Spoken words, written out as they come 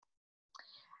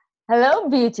Hello,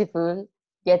 beautiful.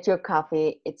 Get your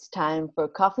coffee. It's time for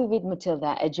Coffee with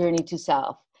Matilda, a journey to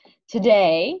self.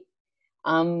 Today,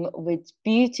 I'm with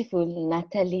beautiful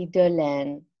Natalie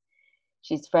Dolan.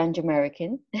 She's French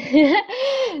American.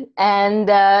 And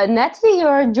Natalie,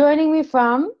 you're joining me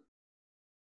from?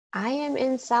 I am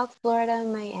in South Florida,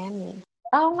 Miami,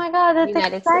 Oh my God, that's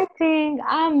United States. exciting.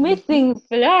 I'm Mhm. missing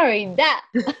Florida.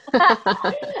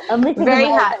 I'm missing Very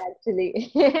America, hot.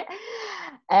 actually.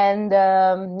 And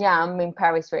yeah, I'm in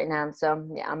Paris right now. So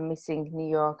yeah, I'm missing New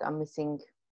York. I'm missing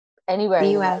anywhere The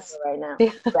in America US. right now.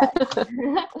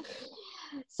 Right.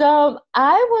 So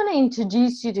I want to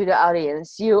introduce you to the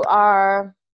audience. You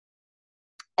are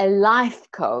a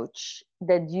life coach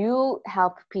that you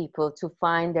help people to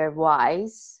find their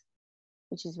whys,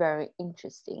 which is very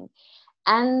interesting,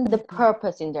 and the Mhm.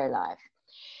 purpose in their life.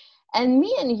 And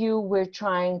me and you were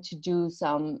trying to do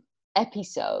some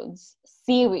episodes,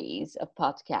 series of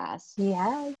podcasts,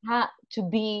 Yes. how to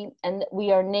be, and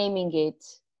we are naming it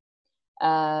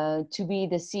to be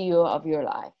the CEO of your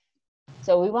life.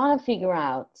 So we want to figure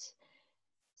out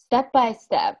step by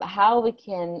step how we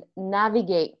can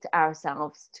navigate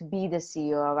ourselves to be the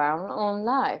CEO of our own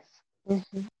life.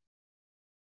 Mhm.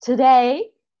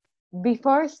 Today,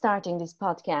 before starting this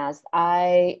podcast,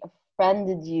 I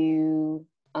friended you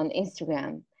on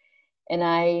Instagram and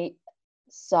I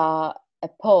saw a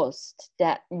post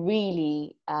that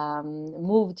really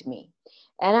moved me.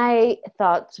 And I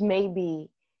thought maybe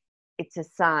it's a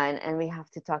sign and we have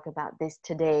to talk about this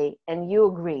today. And you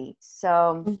agreed.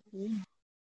 So Mhm.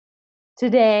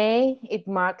 today it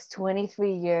marks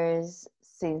 23 years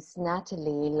since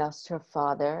Natalie lost her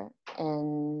father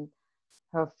and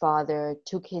her father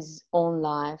took his own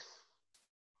life.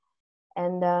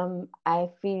 And I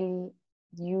feel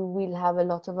you will have a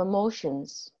lot of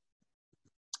emotions.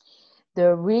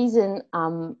 The reason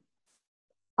I'm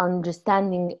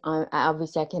understanding,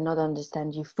 obviously I cannot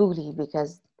understand you fully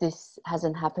because this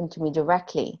hasn't happened to me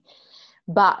directly,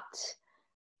 but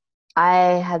I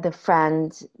had a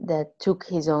friend that took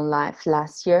his own life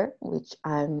last year, which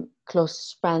I'm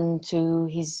close friend to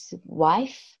his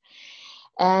wife,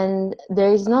 and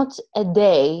there is not a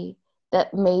day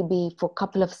that maybe for a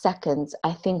couple of seconds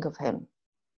I think of him.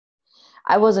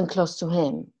 I wasn't close to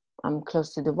him, I'm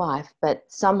close to the wife, but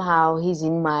somehow he's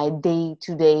in my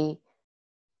day-to-day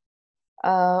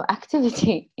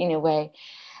activity in a way.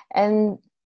 And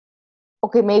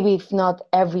okay, maybe if not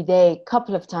every day, a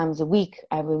couple of times a week,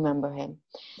 I remember him.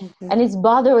 Mhm. And it's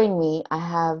bothering me. I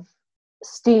have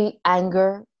still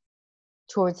anger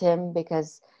towards him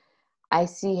because I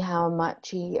see how much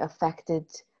he affected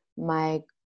my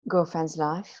girlfriend's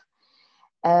life.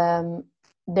 Um,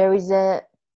 there is a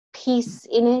peace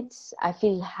in it. I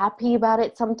feel happy about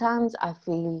it sometimes.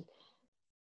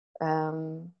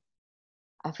 Um,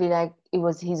 I feel like it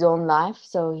was his own life,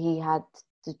 so he had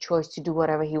the choice to do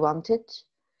whatever he wanted.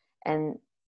 And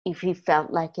if he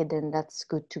felt like it, then that's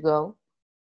good to go.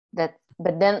 That,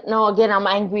 but then no, again, I'm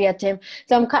angry at him,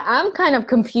 so I'm kind of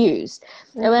confused.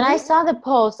 And when I Mhm. saw the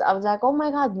post, I was like, oh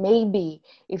my God, maybe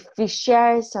if we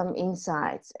share some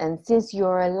insights, and since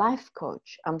you're a life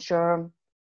coach, I'm sure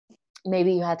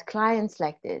maybe you had clients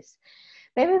like this,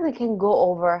 maybe we can go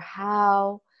over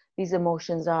how these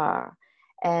emotions are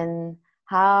and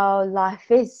how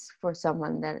life is for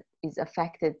someone that is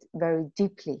affected very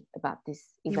deeply about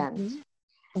this event. Mhm.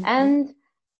 Mhm. And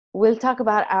we'll talk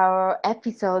about our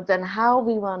episodes and how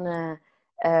we want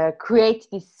to create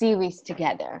this series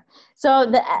together. So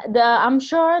I'm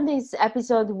sure this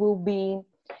episode will be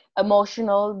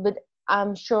emotional, but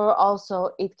I'm sure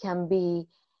also it can be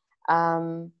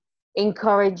um,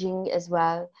 encouraging as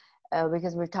well.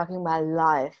 Because we're talking about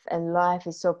life, and life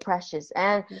is so precious,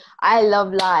 and I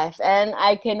love life, and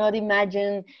I cannot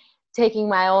imagine taking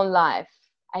my own life.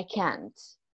 I can't.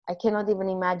 I cannot even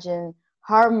imagine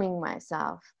harming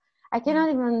myself. I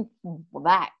cannot even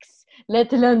wax,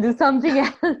 let alone do something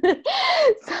else.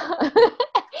 So,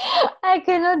 I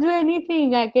cannot do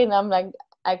anything. I'm like,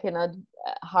 I cannot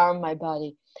harm my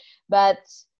body. But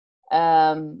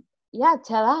um, yeah,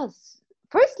 tell us.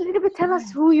 First, a little bit, tell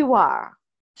us Sure. who you are.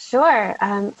 Sure.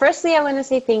 Firstly, I want to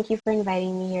say thank you for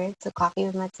inviting me here to Coffee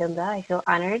with Matilda. I feel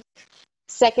honored.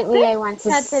 Secondly, I want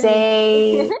Thanks, to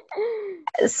Natalie.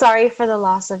 say sorry for the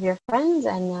loss of your friend,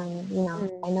 and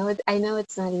Mm, I know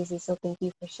it's not easy, so thank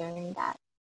you for sharing that.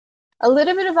 A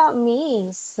little bit about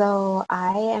me. So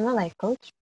I am a life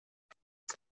coach.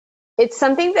 It's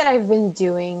something that I've been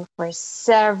doing for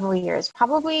several years,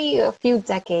 probably a few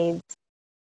decades,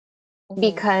 mm,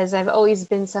 because I've always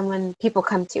been someone people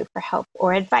come to for help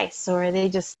or advice, or they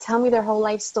just tell me their whole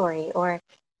life story, or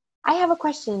I have a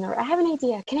question, or I have an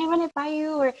idea. Can I run it by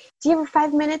you? Or do you have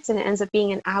 5 minutes? And it ends up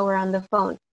being an hour on the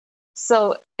phone.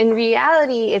 So in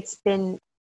reality, it's been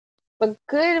a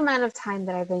good amount of time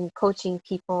that I've been coaching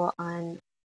people on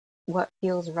what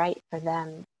feels right for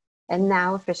them. And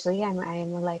now officially I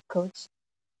am a life coach.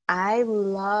 I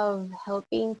love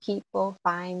helping people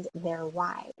find their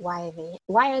why. Why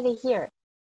are they here?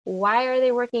 Why are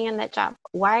they working in that job?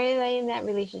 Why are they in that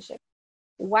relationship?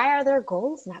 Why are their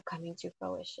goals not coming to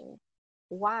fruition?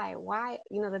 Why,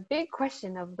 the big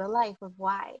question of the life of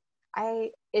why.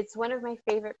 It's one of my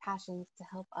favorite passions to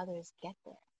help others get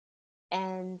there.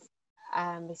 And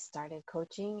I started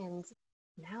coaching, and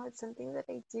now it's something that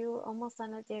I do almost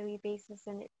on a daily basis,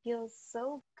 and it feels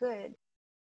so good.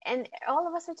 And all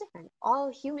of us are different.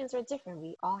 All humans are different.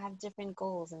 We all have different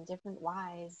goals and different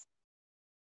whys.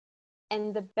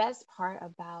 And the best part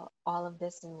about all of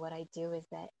this and what I do is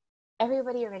that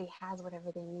everybody already has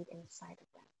whatever they need inside of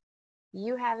them.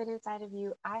 You have it inside of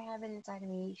you. I have it inside of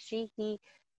me. She, he,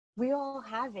 we all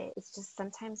have it. It's just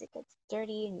sometimes it gets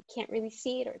dirty and you can't really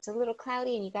see it, or it's a little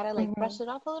cloudy and you got to like Mm-hmm. brush it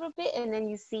off a little bit, and then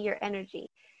you see your energy.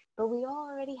 But we all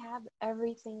already have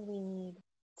everything we need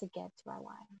to get to our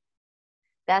why.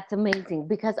 That's amazing,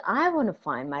 because I want to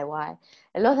find my why.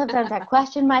 A lot of times I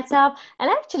question myself. And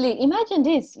actually, imagine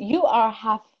this: you are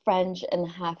half French and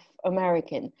half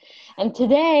American. And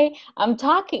today I'm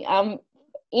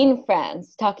in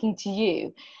France talking to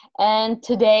you. And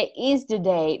today is the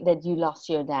day that you lost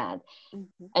your dad.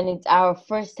 Mm-hmm. And it's our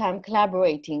first time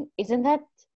collaborating. Isn't that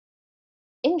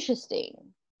interesting?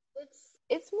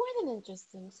 It's more than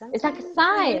interesting. It's like a Sometimes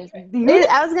science. The universe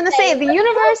I was gonna say says,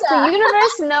 "Let's do the that."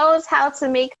 universe knows how to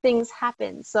make things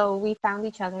happen. So we found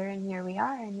each other, and here we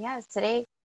are. And yes, today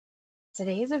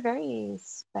is a very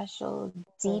special,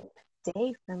 deep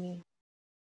day for me.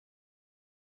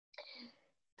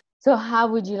 So how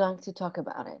would you like to talk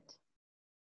about it?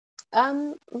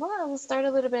 Well, we'll start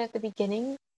a little bit at the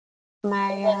beginning.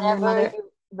 My Whenever mother.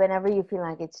 you feel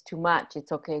like it's too much,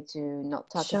 it's okay to not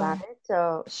talk Sure, about it.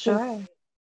 So simply, sure,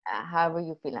 however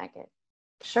you feel like it.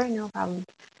 sure, no problem.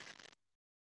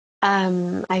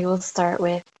 I will start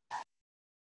with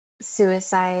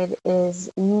suicide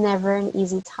is never an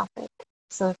easy topic.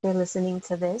 So if you're listening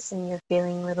to this and you're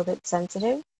feeling a little bit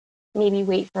sensitive, maybe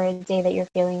wait for a day that you're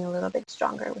feeling a little bit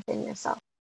stronger within yourself.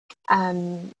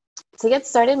 Um, to get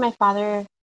started, my father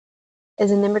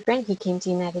is an immigrant. He came to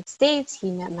the United States.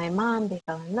 He met my mom. They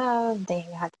fell in love. They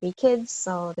had 3 kids,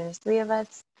 so there's 3 of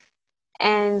us.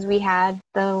 And we had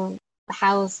the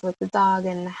house with the dog,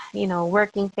 and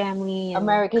working family, and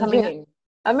American coming up. dream.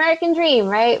 American dream,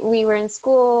 right? We were in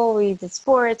school, we did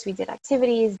sports, we did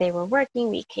activities, they were working,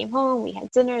 we came home, we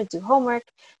had dinner, do homework.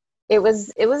 It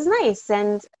was nice,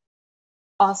 and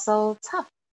also tough,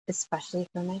 especially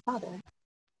for my father.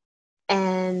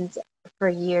 And for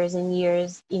years and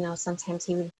years, sometimes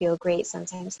he would feel great,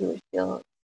 sometimes he would feel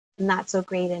not so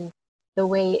great, and the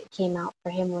way it came out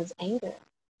for him was anger.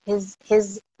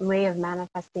 His way of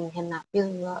manifesting him not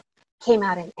feeling well came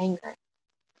out in anger.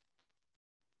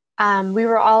 We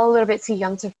were all a little bit too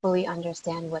young to fully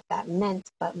understand what that meant,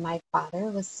 but my father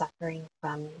was suffering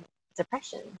from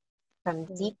depression, from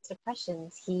Mm. deep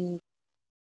depressions.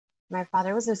 My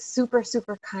father was a super,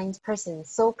 super kind person,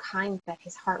 so kind that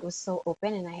his heart was so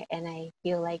open, and I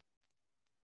feel like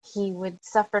he would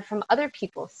suffer from other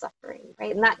people's suffering,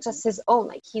 right? Not just his own.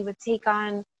 Like he would take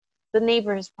on the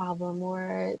neighbor's problem,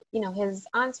 or his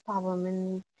aunt's problem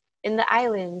in the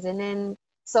islands, and then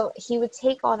so he would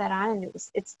take all that on, and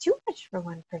it's too much for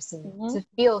one person Mm-hmm. to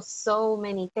feel so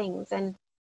many things. And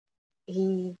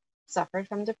he suffered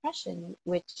from depression,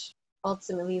 which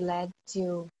ultimately led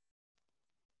to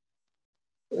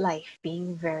life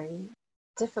being very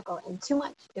difficult and too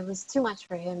much. It was too much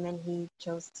for him, and he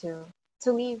chose to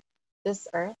leave this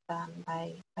earth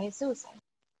by suicide.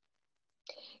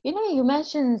 You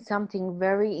mentioned something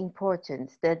very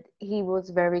important, that he was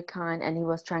very kind and he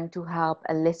was trying to help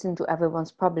and listen to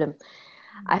everyone's problem.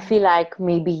 I feel like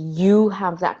maybe you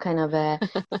have that kind of a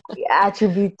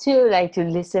attribute too, like to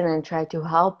listen and try to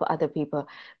help other people.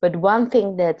 But one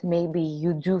thing that maybe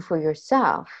you do for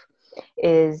yourself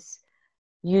is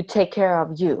you take care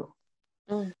of you.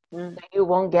 Mm-hmm. You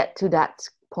won't get to that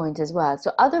point as well.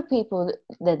 So other people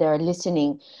that are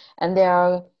listening, and there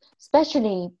are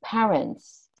especially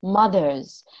parents,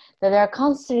 mothers, that are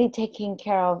constantly taking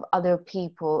care of other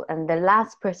people, and the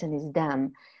last person is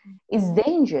them, is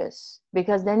dangerous,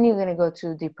 because then you're going to go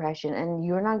to depression and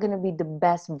you're not going to be the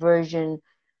best version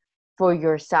for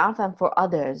yourself and for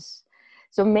others.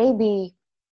 So maybe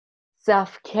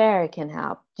self-care can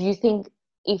help. Do you think,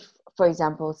 if, for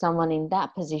example, someone in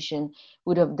that position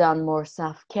would have done more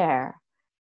self-care,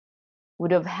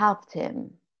 would have helped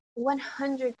him.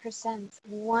 100%.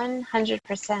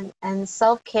 100%. And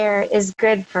self-care is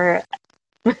good for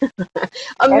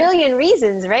a million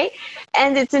reasons, right?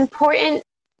 And it's important,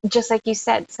 just like you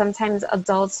said, sometimes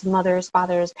adults, mothers,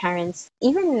 fathers, parents,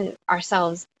 even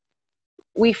ourselves,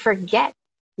 we forget.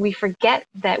 We forget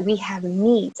that we have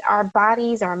needs. Our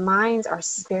bodies, our minds, our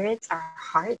spirits, our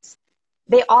hearts,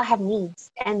 they all have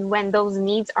needs. And when those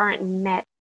needs aren't met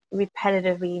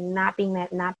repetitively, not being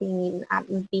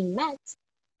met,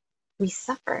 we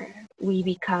suffer.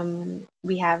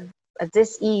 We have a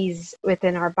dis-ease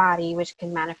within our body, which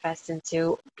can manifest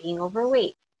into being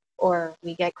overweight, or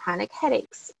we get chronic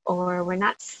headaches, or we're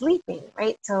not sleeping,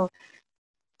 right? So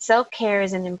self-care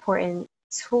is an important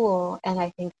tool, and I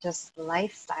think just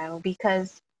lifestyle,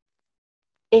 because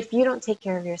if you don't take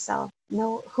care of yourself,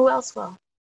 no, who else will?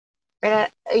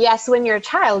 Right? Yes, when you're a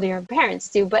child, your parents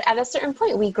do, but at a certain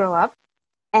point, we grow up,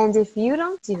 and if you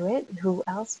don't do it, who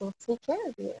else will take care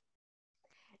of you?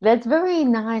 That's very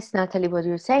nice, Natalie, what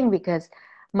you're saying, because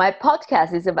my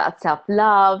podcast is about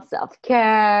self-love,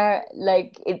 self-care,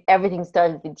 everything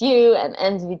starts with you and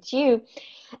ends with you.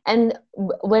 And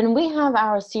when we have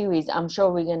our series, I'm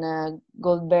sure we're gonna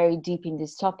go very deep in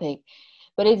this topic,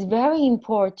 but it's very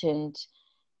important.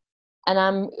 And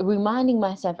I'm reminding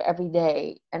myself every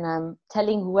day, and I'm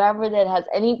telling whoever that has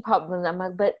any problems, I'm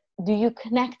like, but do you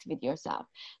connect with yourself?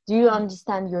 Do you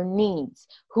understand your needs?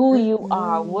 Who you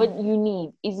are, what you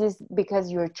need? Is this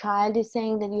because your child is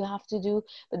saying that you have to do,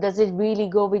 but does it really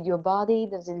go with your body?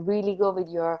 Does it really go with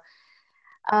your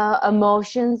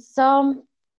emotions? So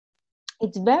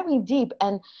it's very deep.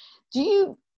 And do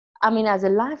you, I mean, as a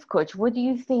life coach, what do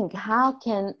you think? How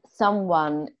can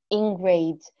someone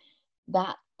integrate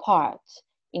that part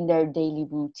in their daily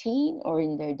routine or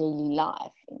in their daily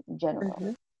life in general?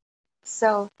 Mm-hmm.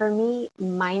 So for me,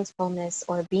 mindfulness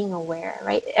or being aware,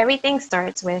 right? Everything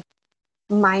starts with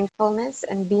mindfulness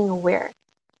and being aware.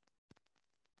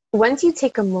 Once you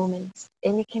take a moment,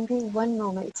 and it can be one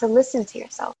moment, to listen to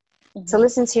yourself, to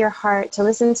listen to your heart, to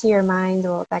listen to your mind,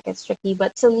 well, that gets tricky,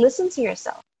 but to listen to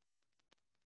yourself.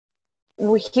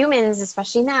 We humans,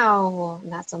 especially now, well,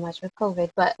 not so much with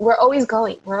COVID, but we're always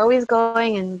going. We're always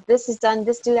going, and this is done,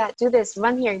 this, do that, do this,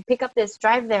 run here, pick up this,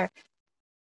 drive there.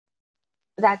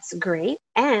 That's great.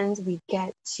 And we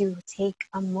get to take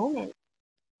a moment.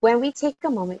 When we take a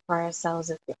moment for ourselves,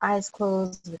 with your eyes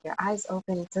closed, with your eyes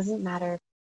open, it doesn't matter.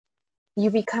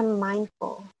 You become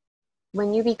mindful.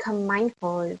 When you become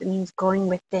mindful, it means going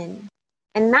within.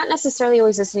 And not necessarily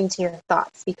always listening to your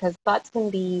thoughts, because thoughts can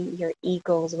be your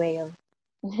ego's way of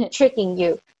tricking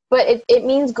you. But it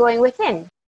means going within.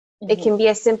 It can be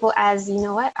as simple as, you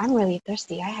know what, I'm really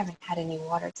thirsty. I haven't had any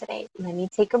water today. Let me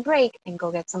take a break and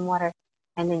go get some water.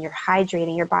 And then you're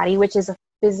hydrating your body, which is a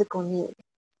physical need.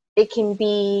 It can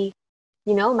be,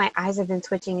 my eyes have been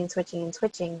twitching and twitching and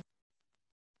twitching.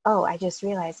 Oh, I just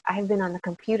realized I've been on the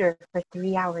computer for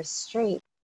 3 hours straight.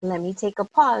 Let me take a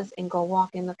pause and go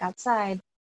walk and look outside.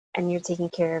 And you're taking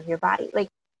care of your body. Like,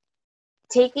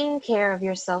 taking care of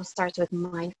yourself starts with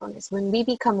mindfulness. When we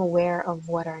become aware of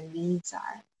what our needs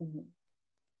are,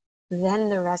 then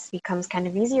the rest becomes kind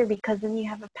of easier, because then you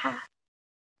have a path.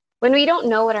 When we don't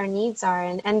know what our needs are,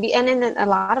 and in a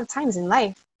lot of times in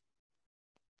life,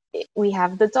 we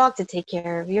have the dog to take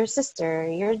care of, your sister,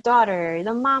 your daughter,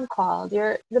 the mom called,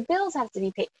 the bills have to be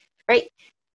paid, right?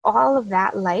 All of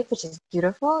that life, which is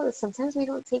beautiful, sometimes we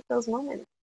don't take those moments,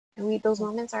 and those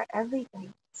moments are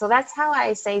everything. So that's how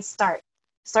I say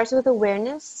starts with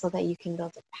awareness, so that you can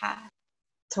build a path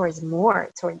towards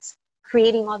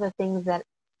creating all the things that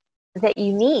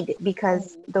you need,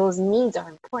 because those needs are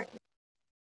important.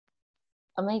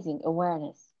 Amazing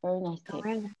awareness. Very nice tip.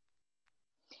 Awareness.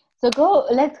 So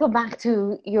let's go back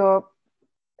to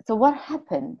so what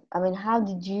happened? I mean, how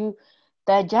did you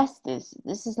digest this?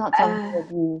 This is not something that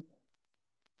you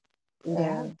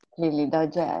clearly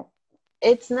digest.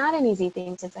 It's not an easy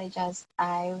thing to digest.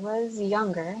 I was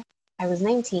younger. I was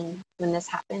 19 when this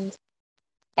happened.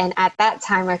 And at that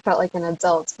time, I felt like an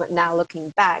adult. But now looking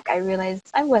back, I realized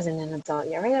I wasn't an adult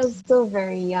yet, right? I was still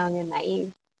very young and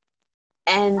naive.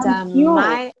 And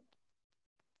Pure.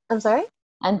 I'm sorry?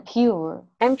 And pure.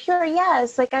 And pure,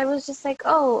 yes. Like, I was just like,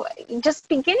 oh, just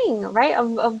beginning, right,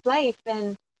 of life.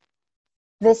 And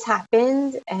this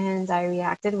happened, and I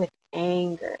reacted with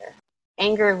anger.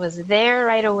 Anger was there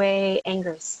right away.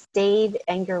 Anger stayed.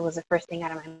 Anger was the first thing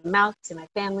out of my mouth, to my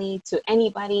family, to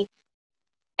anybody.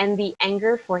 And the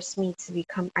anger forced me to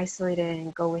become isolated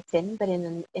and go within, but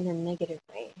in a negative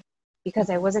way,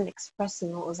 because I wasn't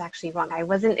expressing what was actually wrong. I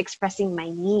wasn't expressing my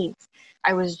needs.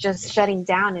 I was just shutting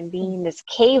down and being in this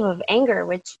cave of anger,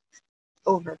 which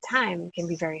over time can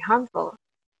be very harmful.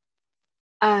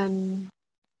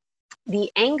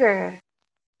 The anger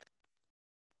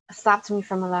stopped me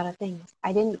from a lot of things.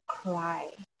 I didn't cry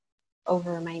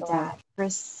over my Oh. dad for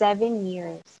 7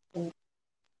 years. And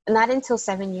not until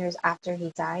 7 years after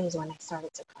he died is when I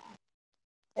started to cry.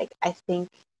 Like, I think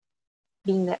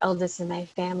being the eldest in my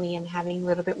family and having a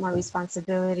little bit more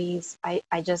responsibilities, I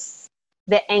just,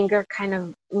 the anger kind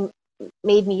of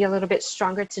made me a little bit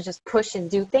stronger to just push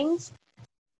and do things.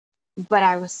 But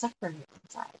I was suffering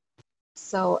inside.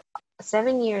 So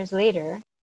 7 years later,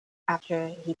 after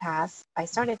he passed, I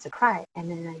started to cry and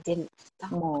then I didn't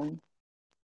stop. Mom.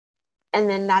 And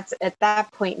then that's at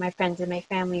that point, my friends and my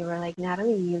family were like,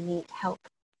 Natalie, you need help.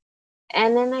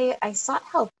 And then I sought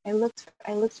help. I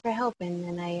looked for help, and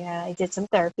then I did some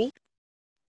therapy,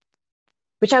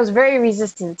 which I was very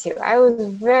resistant to. I was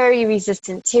very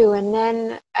resistant to. And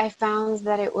then I found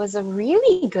that it was a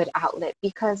really good outlet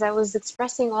because I was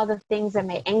expressing all the things that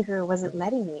my anger wasn't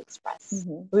letting me express.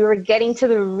 Mm-hmm. We were getting to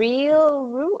the real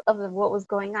root of what was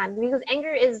going on, because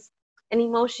anger is an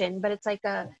emotion, but it's like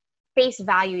a face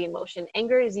value emotion.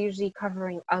 Anger is usually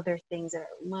covering other things that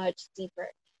are much deeper.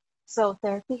 So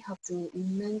therapy helped me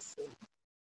immensely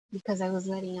because I was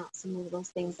letting out some of those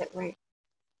things that were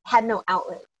had no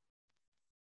outlet.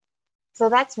 So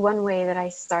that's one way that I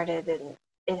started, and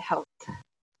it helped.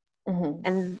 Mm-hmm.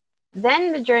 And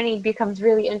then the journey becomes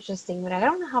really interesting, but I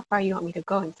don't know how far you want me to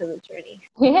go into the journey.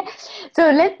 Yeah. So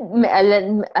let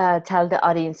tell the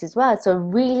audience as well. So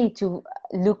really to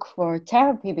look for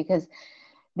therapy, because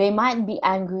they might be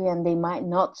angry and they might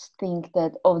not think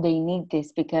that, oh, they need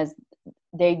this because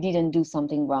they didn't do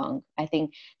something wrong. I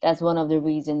think that's one of the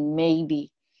reasons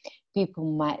maybe people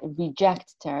might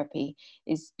reject therapy,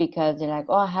 is because they're like,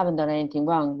 oh, I haven't done anything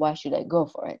wrong. Why should I go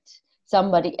for it?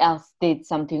 Somebody else did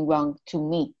something wrong to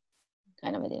me,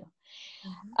 kind of a deal.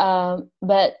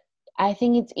 But I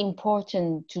think it's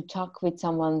important to talk with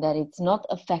someone that it's not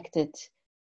affected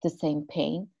the same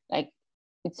pain, like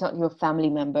it's not your family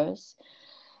members,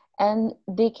 and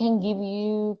they can give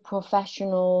you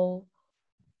professional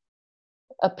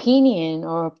opinion,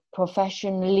 or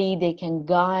professionally they can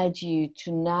guide you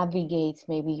to navigate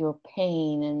maybe your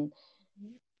pain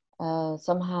and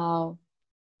somehow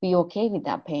be okay with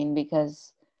that pain,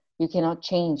 because you cannot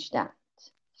change that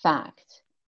fact,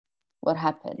 what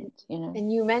happened, you know.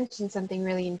 And you mentioned something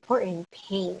really important,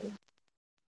 pain.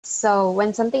 So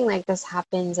when something like this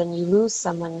happens and you lose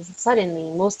someone suddenly,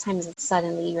 most times it's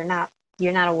suddenly, you're not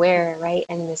aware, right?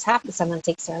 And this happens, someone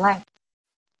takes their life.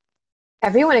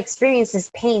 Everyone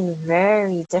experiences pain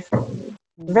very differently,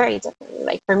 Mm. very differently.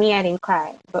 Like for me, I didn't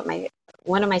cry, but my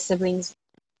one of my siblings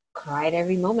cried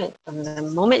every moment from the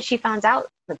moment she found out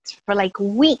for like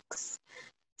weeks.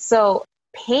 So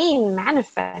pain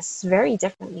manifests very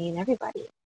differently in everybody.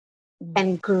 Mm.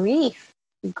 And grief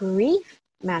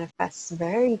manifests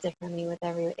very differently with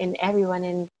everyone.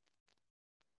 And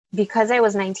because I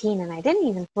was 19 and I didn't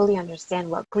even fully understand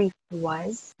what grief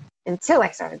was until I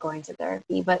started going to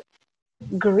therapy, but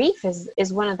grief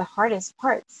is one of the hardest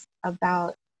parts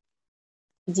about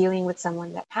dealing with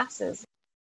someone that passes.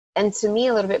 And to me,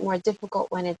 a little bit more difficult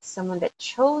when it's someone that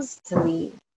chose to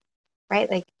leave, right?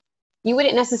 Like you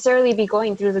wouldn't necessarily be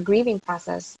going through the grieving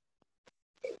process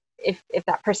if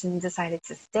that person decided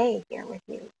to stay here with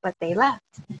you, but they left.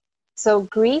 So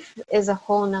grief is a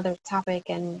whole nother topic,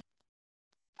 and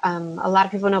a lot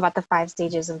of people know about the 5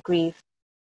 stages of grief.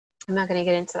 I'm not going to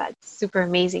get into that. It's super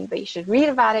amazing, but you should read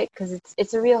about it because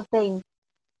it's a real thing.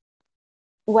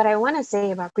 What I want to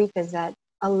say about grief is that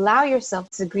allow yourself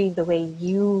to grieve the way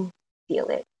you feel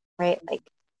it, right? Like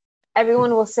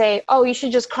everyone will say, oh, you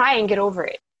should just cry and get over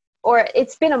it. Or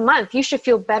it's been a month, you should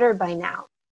feel better by now.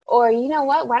 Or you know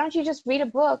what, why don't you just read a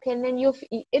book and then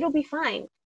it'll be fine.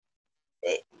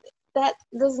 It, that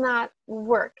does not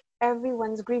work.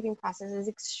 Everyone's grieving process is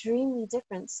extremely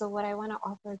different. So what I want to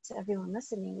offer to everyone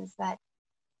listening is that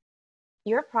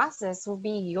your process will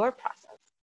be your process.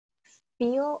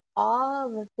 Feel all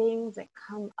the things that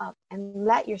come up and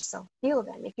let yourself feel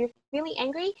them. If you're feeling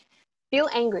angry, feel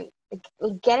angry.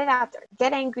 Get it out there.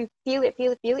 Get angry. Feel it.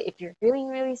 Feel it. Feel it. If you're feeling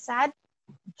really sad,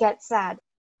 get sad.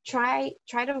 Try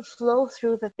to flow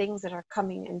through the things that are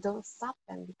coming and don't stop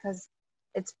them, because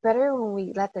it's better when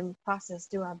we let them process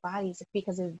through our bodies,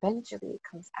 because eventually it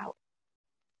comes out.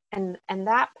 And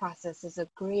that process is a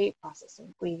great process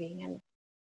of grieving. And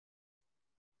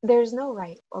there's no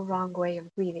right or wrong way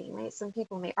of grieving, right? Some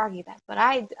people may argue that, but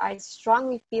I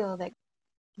strongly feel that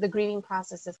the grieving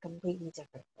process is completely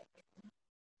different.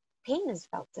 Pain is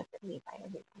felt differently by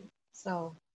everyone.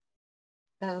 So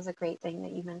that was a great thing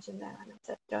that you mentioned that. I wanted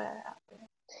to throw that out there.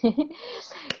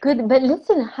 Good, but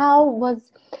listen,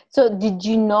 so did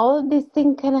you know this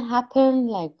thing can happen?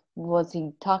 Like, was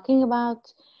he talking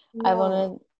about, I No,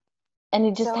 wanna, and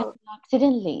it just so happened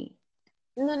accidentally?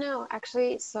 no,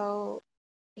 actually, so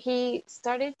he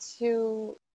started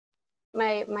to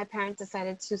my parents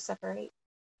decided to separate,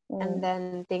 and Mm.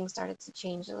 then things started to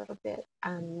change a little bit.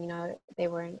 They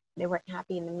weren't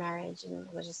happy in the marriage, and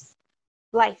it was just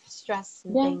life stress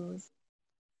and Yeah. things.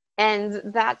 And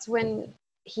that's when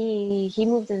he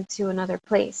moved into another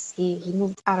place. He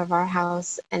moved out of our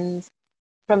house, and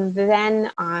from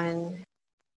then on,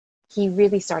 he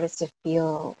really started to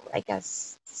feel, I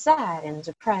guess, sad and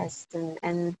depressed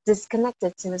and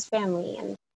disconnected to his family.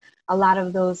 And a lot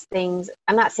of those things,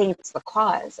 I'm not saying it's the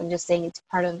cause, I'm just saying it's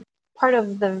part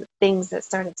of the things that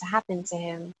started to happen to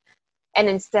him. And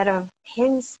instead of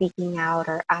him speaking out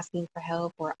or asking for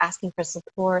help or asking for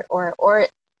support or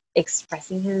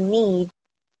expressing his need,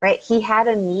 right? He had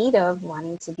a need of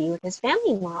wanting to be with his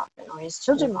family more often or his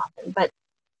children more often, but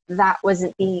that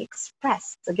wasn't being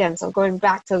expressed. Again, so going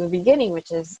back to the beginning,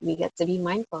 which is we get to be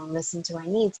mindful and listen to our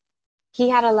needs. He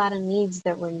had a lot of needs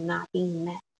that were not being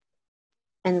met.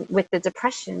 And with the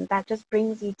depression, that just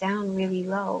brings you down really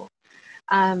low.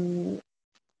 Um,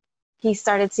 he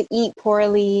started to eat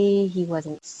poorly. He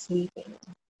wasn't sleeping.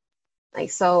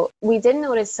 Like, so we did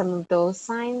notice some of those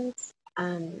signs.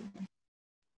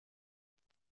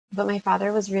 But my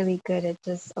father was really good at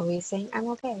just always saying, I'm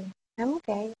okay. I'm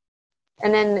okay.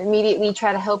 And then immediately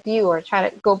try to help you or try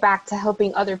to go back to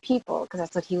helping other people because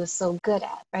that's what he was so good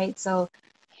at, right? So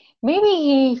Maybe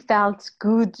he felt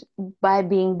good by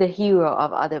being the hero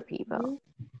of other people.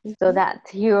 mhm, So mhm, that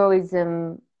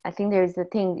heroism, I think there's a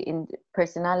thing in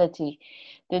personality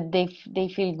that they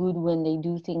feel good when they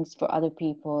do things for other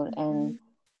people. mhm.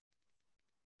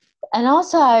 And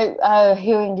also,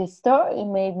 hearing this story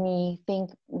made me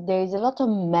think there's a lot of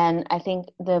men. I think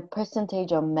the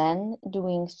percentage of men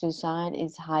doing suicide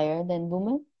is higher than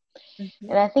women. Mhm.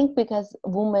 And I think because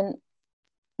women,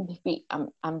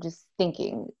 I'm just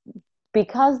thinking,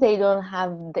 because they don't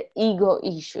have the ego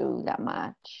issue that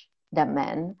much, that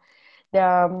men, they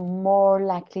are more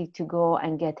likely to go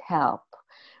and get help.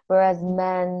 Whereas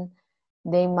men,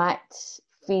 they might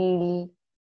feel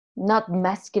not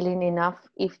masculine enough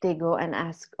if they go and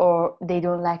ask, or they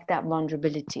don't like that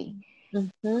vulnerability.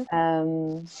 Mhm.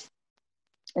 Um,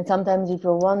 and sometimes if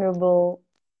you're vulnerable,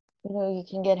 you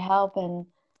can get help,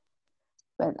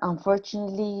 but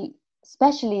unfortunately,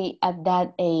 especially at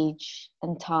that age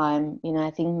and time,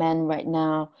 I think men right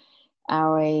now,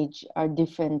 our age, are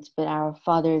different, but our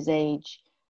father's age,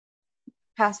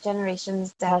 Past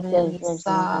generations past definitely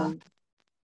saw, generations,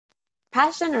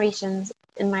 past generations,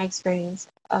 in my experience,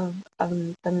 of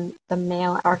the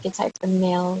male archetype, the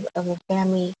male of a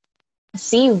family,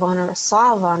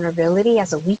 saw vulnerability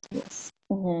as a weakness.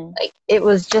 mm-hmm. Like it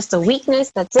was just a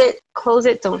weakness. That's it. Close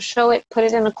it. Don't show it. Put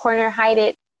it in a corner. Hide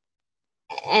it.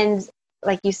 And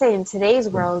like you say, in today's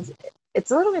world,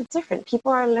 it's a little bit different.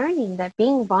 People are learning that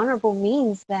being vulnerable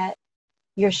means that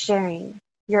you're sharing,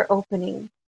 you're opening,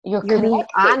 You're you're being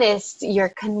connecting. honest,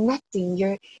 you're connecting,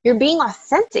 you're being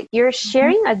authentic, you're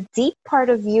Mm-hmm. sharing a deep part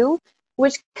of you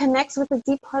which connects with a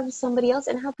deep part of somebody else.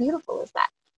 And how beautiful is that?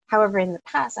 However, in the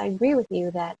past, I agree with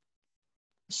you that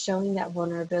showing that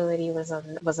vulnerability was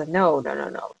a no.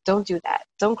 Don't do that.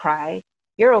 Don't cry.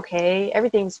 You're okay.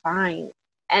 Everything's fine.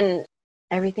 And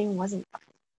everything wasn't fine.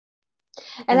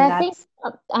 And And I think that's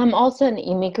I'm also an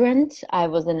immigrant. I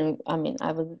was living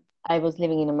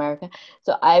in America,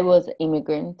 so I was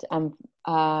immigrant. I'm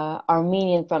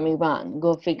Armenian from Iran.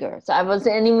 Go figure. So I was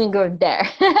an immigrant there,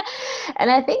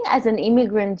 and I think as an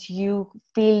immigrant, you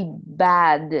feel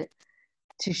bad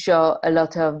to show a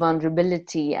lot of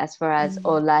vulnerability as far as,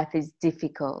 oh, life is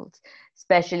difficult.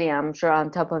 Especially, I'm sure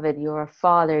on top of it, you're a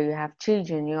father, you have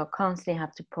children, you constantly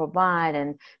have to provide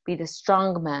and be the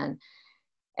strong man.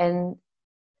 And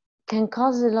can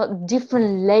cause a lot of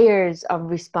different layers of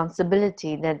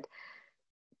responsibility that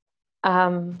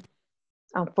um,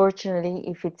 unfortunately,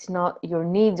 if it's not, your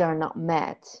needs are not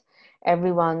met,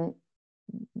 everyone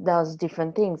does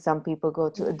different things. Some people go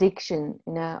to addiction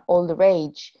in an older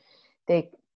age. They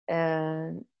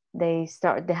uh, they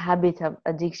start the habit of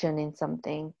addiction in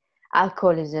something.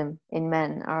 Alcoholism in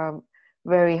men are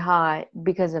very high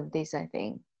because of this, I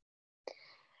think.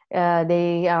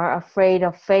 They are afraid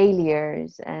of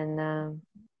failures, and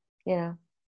you know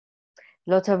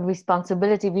lot of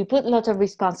responsibility. We put a lot of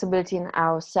responsibility in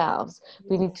ourselves.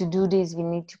 We need to do this, we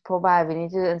need to provide,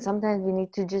 and sometimes we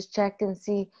need to just check and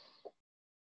see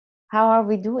how are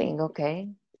we doing. Okay.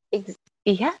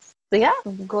 yes. So yeah,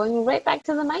 going right back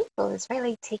to the mindfulness, right?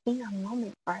 Like taking a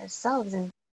moment for ourselves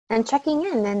and checking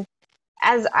in. And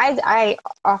as I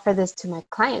offer this to my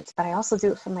clients, but I also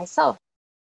do it for myself.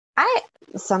 I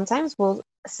sometimes will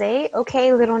say,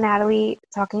 okay, little Natalie,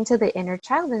 talking to the inner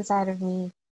child inside of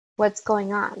me, what's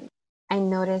going on? I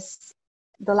noticed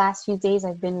the last few days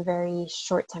I've been very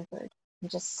short tempered. I'm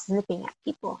just snipping at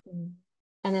people. Mm.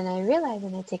 And then I realize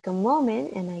and I take a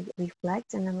moment and I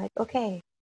reflect and I'm like, okay,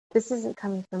 this isn't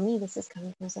coming from me. This is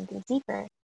coming from something deeper.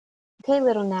 Okay,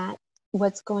 little Nat,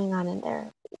 what's going on in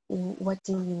there? What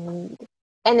do you need?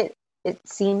 And it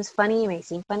seems funny, it may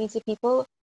seem funny to people,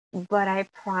 but I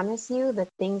promise you the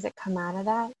things that come out of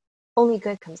that, only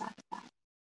good comes out of that.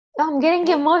 I'm getting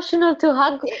Right? emotional to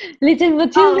hug little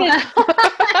Oh, Matilda.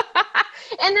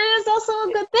 and then it's also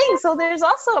a good thing. So there's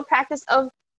also a practice of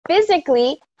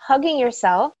physically hugging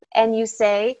yourself, and you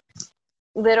say,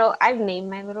 little, I've named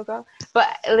my little girl, but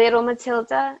little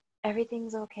Matilda,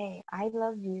 everything's okay. I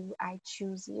love you. I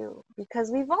choose you.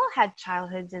 Because we've all had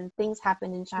childhoods and things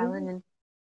happen in childhood, and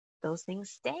those things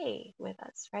stay with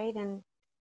us, right? And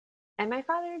my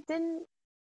father didn't,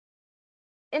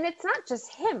 and it's not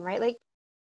just him, right? Like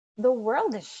the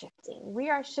world is shifting. We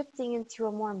are shifting into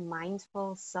a more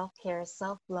mindful self-care,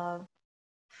 self-love.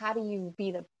 How do you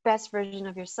be the best version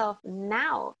of yourself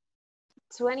now?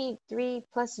 23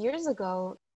 plus years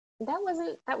ago,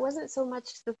 that wasn't so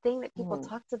much the thing that people Mm.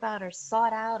 talked about or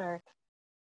sought out, or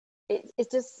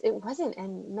it wasn't.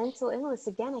 And mental illness,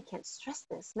 again, I can't stress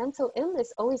this, mental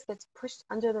illness always gets pushed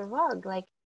under the rug, like,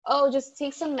 oh, just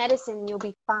take some medicine and you'll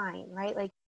be fine, right?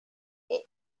 Like it,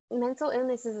 mental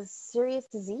illness is a serious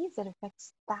disease that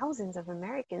affects thousands of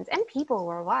Americans and people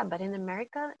worldwide, but in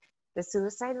America the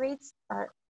suicide rates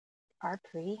are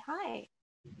pretty high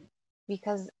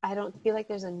because I don't feel like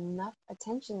there's enough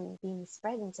attention being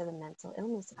spread into the mental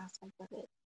illness aspect of it.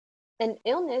 And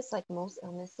illness, like most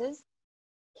illnesses,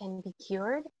 can be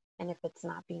cured, and if it's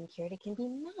not being cured, it can be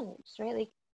managed, right? Like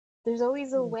there's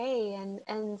always a Mm. way.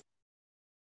 And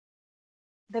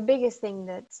the biggest thing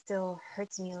that still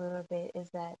hurts me a little bit is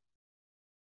that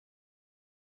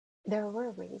there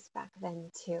were ways back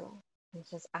then too. It's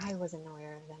just I wasn't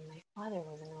aware of them. My father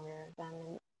wasn't aware of them.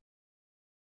 And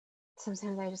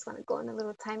sometimes I just want to go in a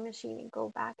little time machine and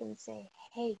go back and say,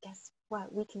 hey, guess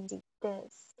what? We can do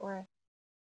this. Or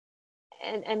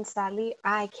and sadly,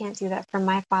 I can't do that for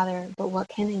my father. But what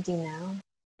can I do now?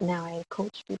 Now I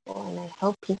coach people and I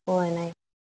help people and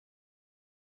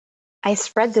I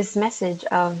spread this message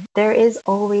of there is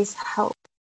always help.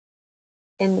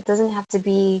 And it doesn't have to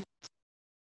be,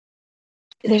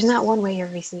 there's not one way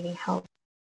of receiving help.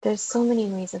 There's so many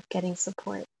ways of getting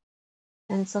support.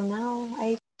 And so now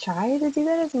I try to do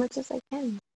that as much as I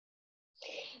can.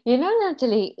 You know,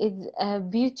 Natalie, it's a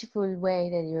beautiful way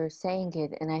that you're saying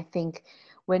it. And I think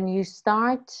when you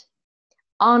start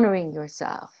honoring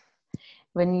yourself,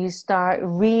 when you start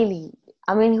really,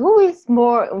 I mean, who is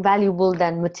more valuable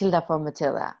than Matilda for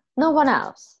Matilda? No one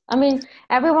else. I mean,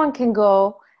 everyone can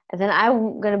go, and then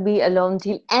I'm gonna be alone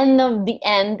till end of the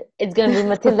end. It's gonna be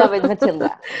Matilda with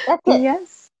Matilda. That's it.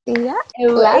 Yes. Yeah.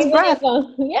 Last Even if breath.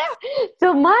 yeah,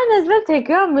 so mine has will take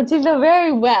care of Matilda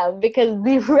very well because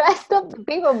the rest of the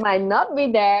people might not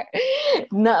be there,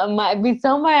 no, might be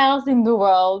somewhere else in the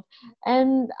world,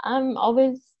 and I'm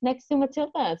always next to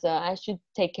Matilda. So I should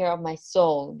take care of my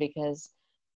soul because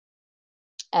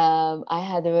I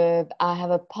have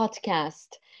a podcast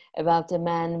about a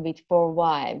man with four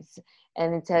wives,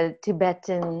 and it's a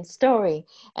Tibetan story,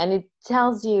 and it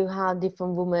tells you how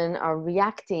different women are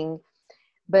reacting.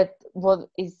 But what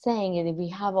it's saying is we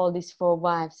have all these four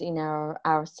wives in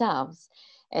ourselves,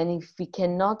 and if we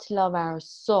cannot love our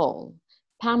soul,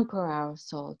 pamper our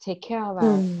soul, take care of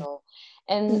our Mm. soul,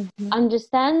 and Mm-hmm.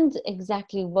 understand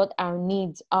exactly what our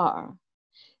needs are,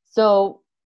 so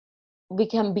we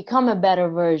can become a better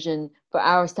version for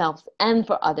ourselves and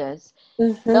for others.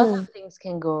 Lots Mm-hmm. of things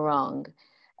can go wrong.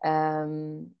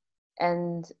 Um,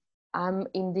 and I'm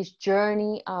in this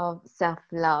journey of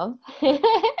self-love.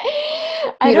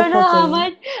 I don't Beautiful know how thing.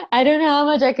 much I don't know how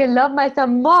much I can love myself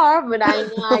more, but I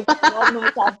know I can love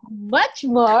myself much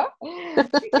more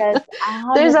because I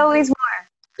There's haven't always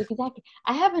exactly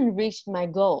I haven't reached my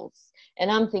goals.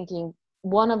 And I'm thinking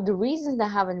one of the reasons I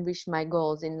haven't reached my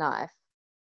goals in life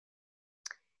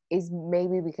is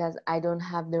maybe because I don't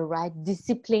have the right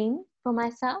discipline for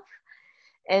myself.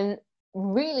 And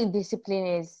really, discipline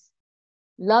is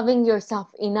loving yourself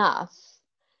enough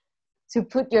to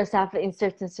put yourself in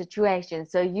certain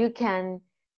situations so you can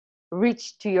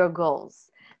reach to your goals.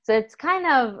 So it's kind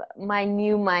of my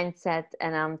new mindset,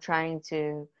 and I'm trying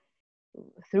to,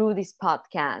 through this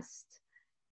podcast,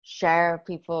 share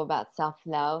people about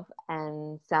self-love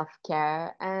and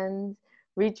self-care and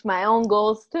reach my own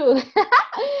goals too.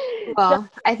 So, Well,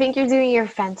 I think you're doing a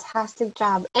fantastic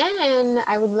job. And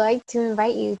I would like to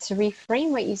invite you to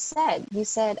reframe what you said. You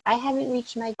said, I haven't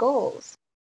reached my goals.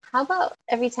 How about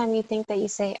every time you think that you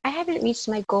say, I haven't reached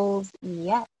my goals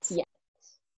yet? yeah.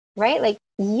 Right? Like,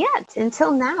 yet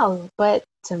until now. But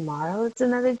tomorrow it's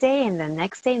another day, and the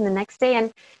next day, and the next day.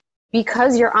 And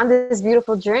because you're on this beautiful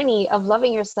journey of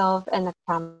loving yourself, and I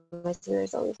promise you there's always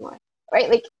more, right? Like,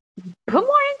 put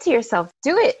more into yourself.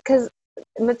 Do it, because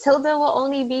Matilda will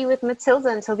only be with Matilda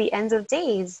until the end of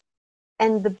days.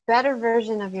 And the better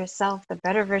version of yourself, the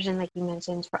better version, like you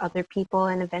mentioned, for other people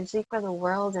and eventually for the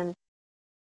world. And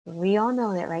we all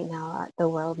know that right now the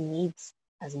world needs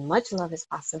as much love as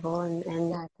possible. And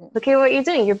Exactly. look at what you're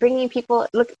doing. You're bringing people,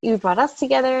 look, you brought us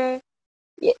together.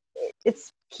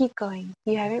 It's keep going.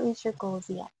 You haven't reached your goals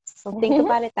yet. So think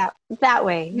about it that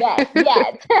way. Yes,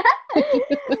 yes.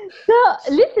 So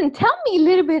listen, tell me a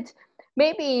little bit,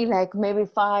 maybe like maybe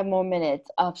 5 more minutes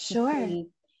up to Sure. see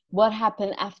what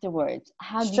happened afterwards.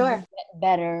 How did you Sure. get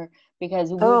better?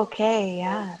 Because we Okay, want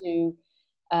yeah. to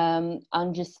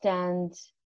understand,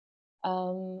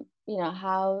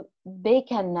 how they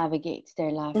can navigate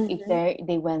their life if Mm-hmm.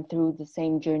 they went through the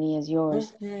same journey as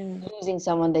yours, Mm-hmm. losing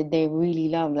someone that they really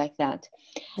love like that.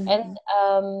 And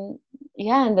Mm-hmm.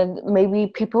 yeah, and then maybe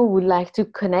people would like to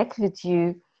connect with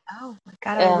you Oh my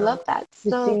God, I would um, love that.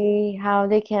 to see how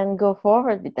they can go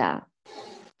forward with that.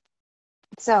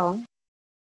 So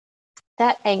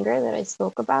that anger that I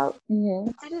spoke about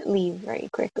Mm-hmm. didn't leave very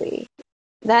quickly.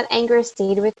 That anger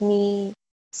stayed with me.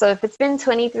 So if it's been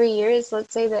 23 years,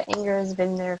 let's say the anger has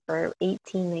been there for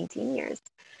 18, 19 years.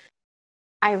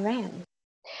 I ran.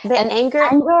 The And anger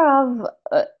of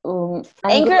anger.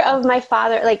 anger of my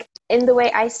father, like in the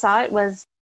way I saw it was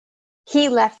he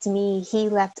left me, he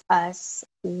left us.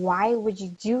 Why would you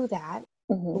do that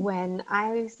Mhm. when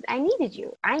I needed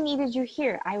you? I needed you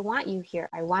here. I want you here.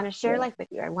 I want to share Yeah. life with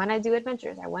you. I want to do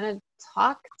adventures. I want to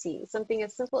talk to you. Something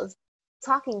as simple as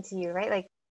talking to you, right? Like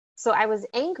so I was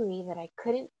angry that I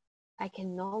could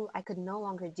no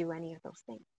longer do any of those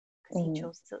things because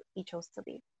Mhm. he chose to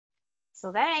leave.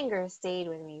 So that anger stayed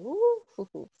with me. Woo,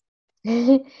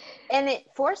 and it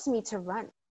forced me to run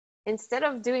instead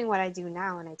of doing what I do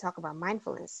now and I talk about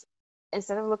mindfulness,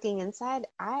 instead of looking inside,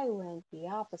 I went the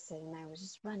opposite and I was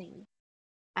just running.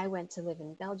 I went to live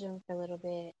in Belgium for a little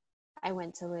bit. I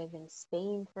went to live in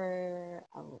Spain for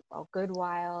a good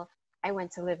while. I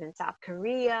went to live in South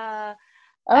Korea.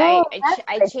 Oh, I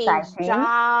that's changed exciting.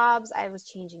 jobs. I was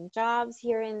changing jobs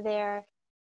here and there.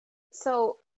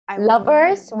 So I was Lovers?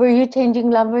 running. Were you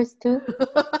changing lovers too?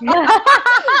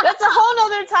 That's a whole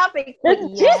nother topic. But That's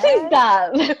juicy yes,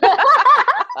 stuff.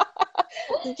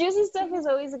 the juicy stuff is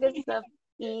always a good stuff.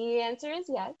 The answer is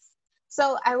yes.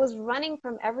 So I was running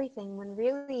from everything when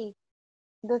really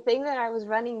the thing that I was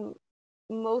running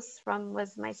most from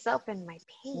was myself and my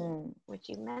pain, Mm, which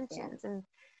you yeah. mentioned. And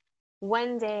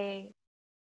one day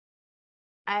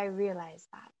I realized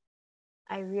that.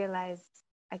 I realized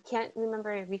I can't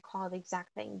recall the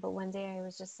exact thing, but one day I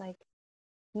was just like,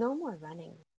 no more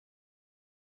running.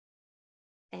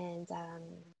 And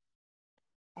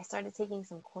I started taking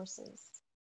some courses.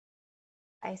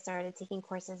 I started taking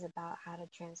courses about how to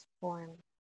transform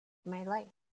my life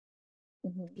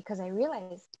Mhm. because I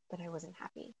realized that I wasn't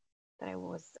happy, that I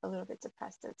was a little bit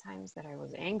depressed at times, that I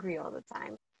was angry all the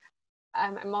time.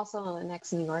 I'm also an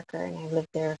ex New Yorker and I lived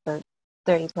there for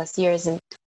 30 plus years. And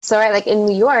so, right, like in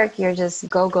New York, you're just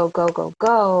go, go, go, go,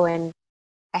 go. And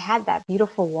I had that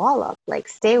beautiful wall up like,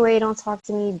 stay away, don't talk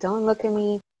to me, don't look at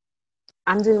me.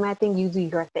 I'm doing my thing, you do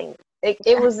your thing. But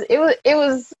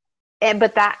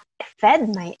that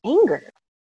fed my anger.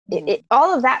 Mm.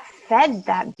 All of that fed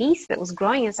that beast that was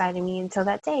growing inside of me until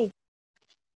that day.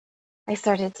 I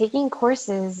started taking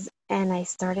courses and I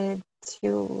started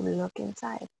to look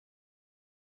inside.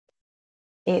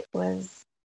 It was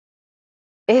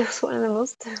it was one of the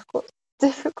most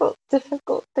difficult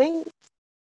things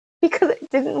because I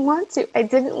didn't want to. I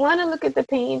didn't want to look at the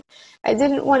pain. I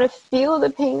didn't want to feel the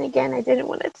pain again. I didn't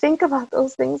want to think about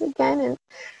those things again. And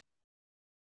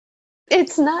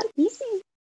it's not easy.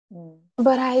 Mm.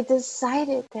 But I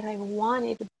decided that I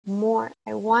wanted more.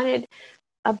 I wanted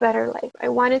a better life. I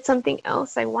wanted something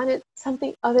else. I wanted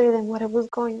something other than what was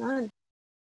going on.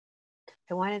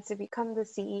 I wanted to become the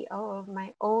CEO of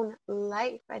my own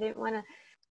life. I didn't want to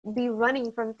be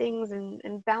running from things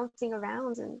and bouncing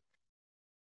around. And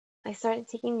I started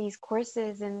taking these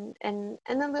courses and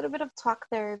a little bit of talk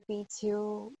therapy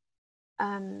too.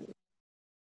 Um,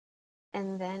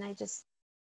 and then I just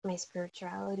my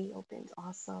spirituality opened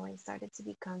also. I started to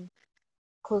become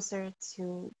closer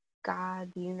to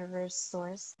God, the universe,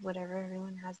 source, whatever.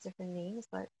 Everyone has different names,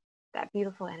 but that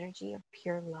beautiful energy of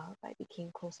pure love, I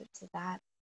became closer to that.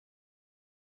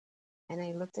 And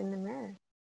I looked in the mirror.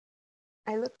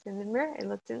 I looked in the mirror, I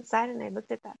looked inside, and I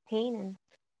looked at that pain. And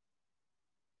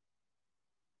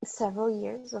several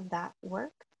years of that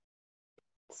work,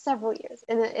 several years.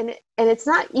 And it's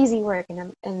not easy work.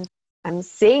 And I'm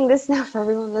saying this now for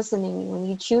everyone listening. When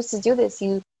you choose to do this,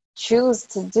 you choose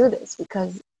to do this,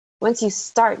 because once you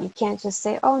start, you can't just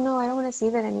say, "Oh no, I don't want to see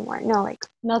that anymore." No, like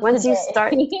Not once you today.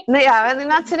 start, yeah,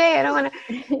 not today. I don't want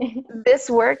to. This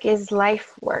work is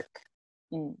life work.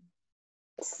 Mm.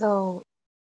 So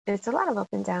it's a lot of up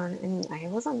and down, and I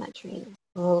was on that train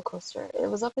roller coaster. It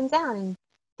was up and down, and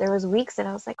there was weeks that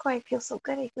I was like, "Oh, I feel so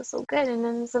good, I feel so good," and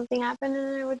then something happened,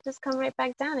 and I would just come right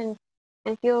back down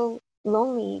and feel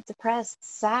lonely, depressed,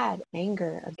 sad,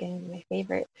 anger. Again, my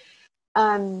favorite.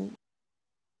 Um,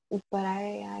 but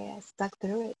I stuck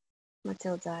through it,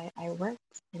 Matilda. I worked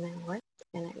and I worked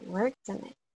and I worked and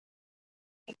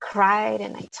I cried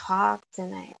and I talked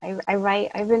and I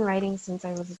write. I've been writing since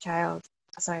I was a child.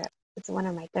 So it's one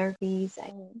of my therapies.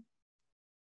 Mm.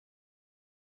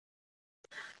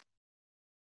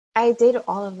 I did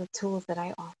all of the tools that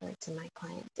I offer to my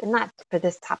clients, and not for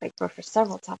this topic, but for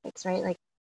several topics, right? Like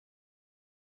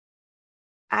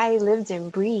I lived and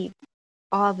breathed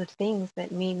all the things that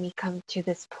made me come to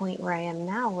this point where I am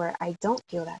now, where I don't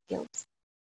feel that guilt.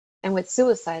 And with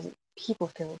suicide, people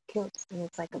feel guilt, and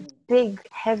it's like a Mm. big,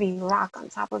 heavy rock on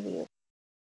top of you.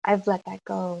 I've let that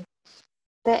go.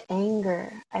 The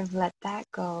anger, I've let that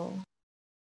go.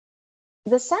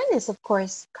 The sadness, of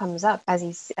course, comes up as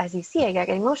you see. I get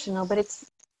emotional, but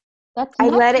That's I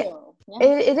let it. natural. Yeah.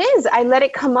 It is. I let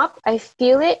it come up. I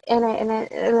feel it, and I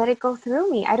let it go through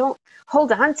me. I don't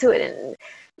hold on to it. And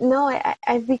no,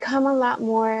 I've become a lot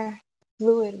more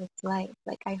fluid with life.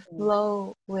 Like I Mm.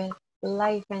 flow with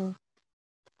life, and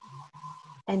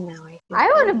now I feel I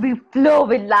want good. to be flow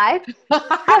with life.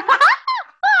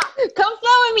 Come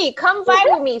flow with me. Come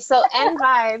vibe with me. So N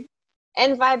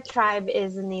Vibe Tribe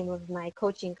is the name of my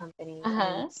coaching company, and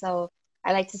Uh-huh. so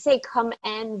I like to say, come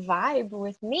and vibe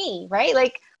with me, right?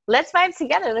 Like let's vibe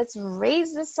together. Let's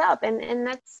raise this up, and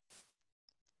that's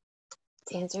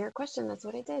to answer your question. That's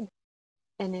what I did,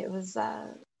 and it was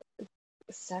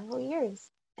several years.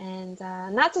 And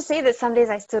not to say that some days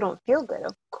I still don't feel good.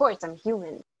 Of course, I'm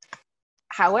human.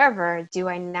 However, do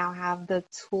I now have the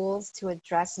tools to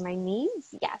address my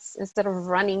needs? Yes. Instead of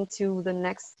running to the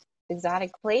next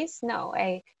exotic place, no.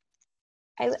 I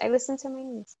listen to my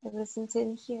needs. I listen to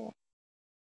and hear it,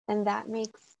 and that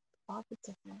makes all the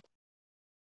difference.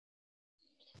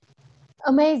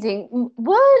 Amazing.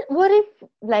 What if,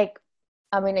 like,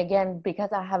 I mean, again,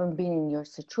 because I haven't been in your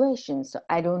situation, so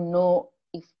I don't know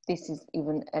if this is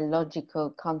even a logical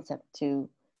concept to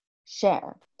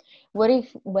share. What if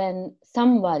when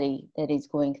somebody that is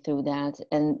going through that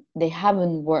and they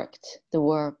haven't worked the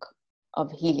work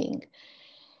of healing,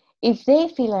 if they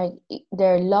feel like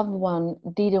their loved one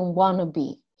didn't want to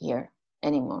be here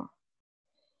anymore,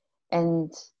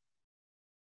 and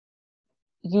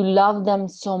you love them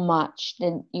so much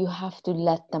that you have to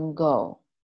let them go,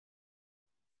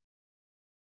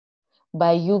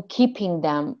 by you keeping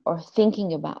them or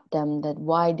thinking about them, that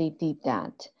why they did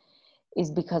that is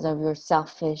because of your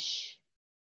selfish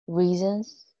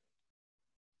reasons,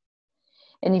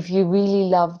 and if you really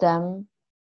love them,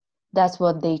 that's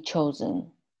what they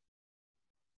chosen.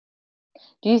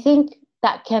 Do you think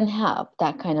that can help,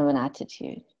 that kind of an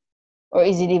attitude? Or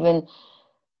is it even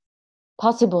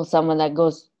possible someone that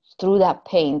goes through that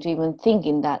pain to even think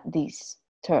in that these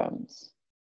terms?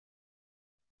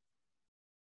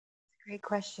 Great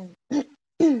question.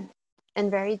 And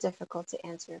very difficult to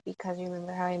answer, because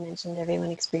remember how I mentioned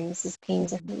everyone experiences pain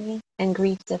differently and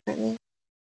grief differently.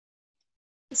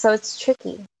 So it's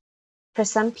tricky. For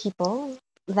some people,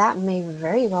 that may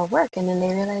very well work, and then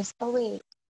they realize, oh wait,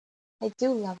 I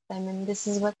do love them, and this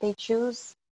is what they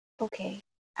choose. Okay,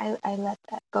 I let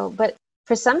that go. But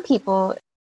for some people,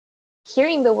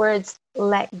 hearing the words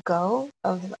 "let go"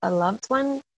 of a loved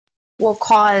one will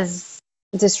cause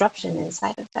disruption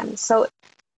inside of them. So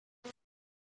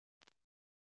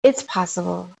it's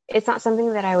possible. It's not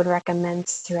something that I would recommend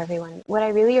to everyone. What I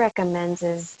really recommend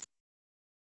is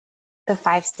the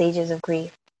 5 stages of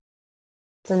grief: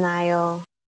 denial,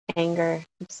 anger,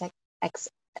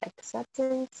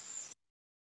 acceptance.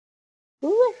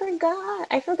 Ooh,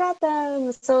 I forgot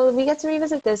them. So we get to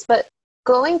revisit this, but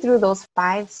going through those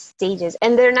 5 stages,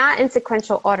 and they're not in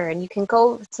sequential order. And you can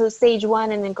go to stage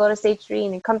 1 and then go to stage 3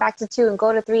 and then come back to 2 and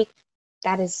go to 3.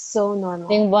 That is so I normal.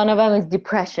 think one of them is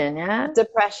depression, yeah?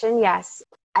 Depression, yes.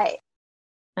 I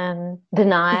And go.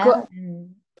 denial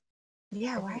and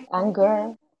Yeah, why?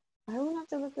 anger Why do we have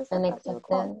to look this up and after the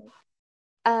call?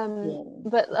 acceptance. Yeah.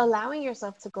 But allowing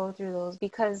yourself to go through those,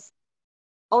 because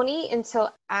only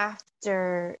until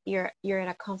after you're in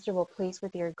a comfortable place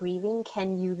with your grieving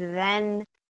can you then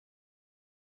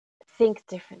think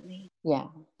differently. Yeah.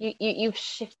 You've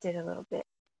shifted a little bit.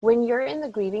 When you're in the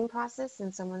grieving process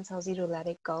and someone tells you to let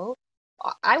it go,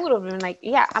 I would have been like,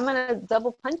 yeah, I'm gonna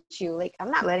double punch you. Like,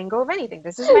 I'm not letting go of anything.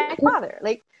 This is my father.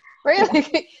 Like, right?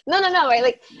 Like, no, right?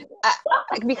 Like, I,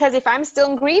 because if I'm still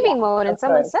in Yeah, grieving mode and of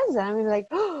someone course. says that, I'm gonna be like,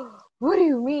 oh, what do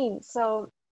you mean?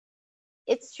 So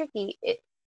it's tricky.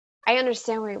 I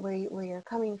understand where you're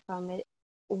coming from. It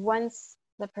once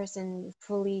the person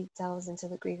fully delves into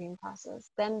the grieving process,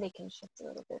 then they can shift a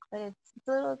little bit. But it's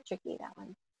a little tricky, that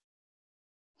one.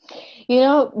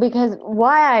 Because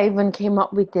why I even came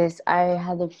up with this, I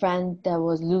had a friend that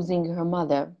was losing her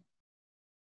mother.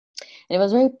 And it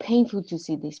was very painful to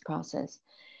see this process.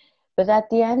 But at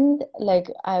the end, like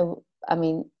I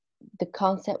mean, the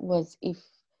concept was if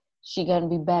she gonna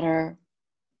be better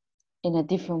in a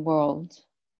different world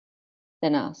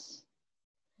than us,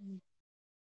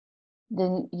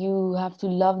 then you have to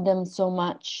love them so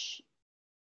much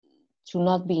to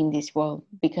not be in this world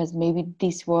because maybe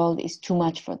this world is too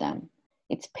much for them.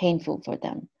 It's painful for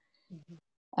them.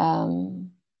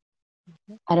 Um,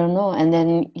 I don't know. And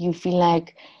then you feel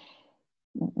like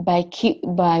by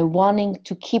wanting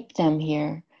to keep them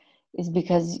here is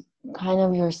because kind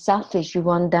of you're selfish. You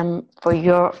want them for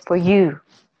you.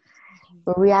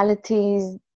 But reality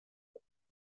is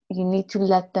you need to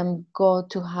let them go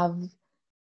to have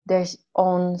their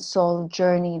own soul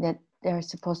journey that they're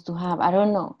supposed to have. I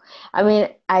don't know. I mean,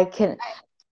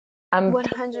 I'm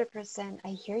 100%, I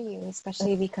hear you,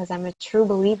 especially because I'm a true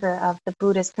believer of the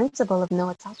Buddhist principle of no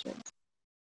attachment,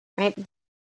 right?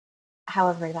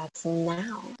 However, that's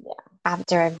now.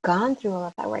 After I've gone through all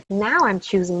of that work, now I'm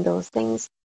choosing those things.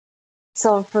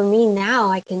 So for me now,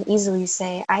 I can easily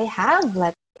say I have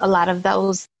let a lot of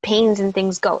those pains and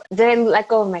things go. Did I let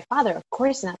go of my father? Of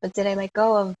course not. But did I let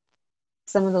go of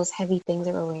some of those heavy things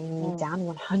that were weighing me down?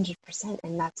 100%.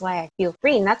 And that's why I feel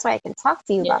free. And that's why I can talk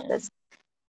to you about this.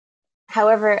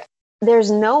 However,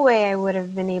 there's no way I would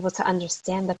have been able to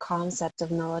understand the concept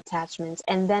of no attachment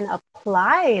and then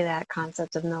apply that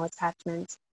concept of no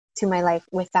attachment to my life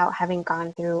without having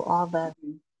gone through all the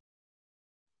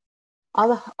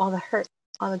hurt,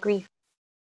 all the grief.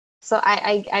 So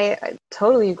I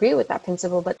totally agree with that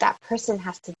principle, but that person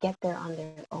has to get there on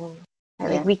their own.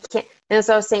 Right? Like we can't, and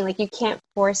so I was saying, like you can't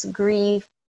force grief.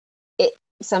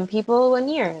 Some people 1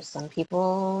 year, some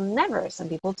people never, some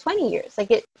people 20 years.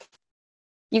 Like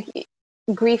you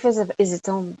grief is its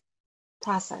own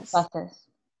process.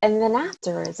 And then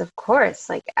afterwards, of course,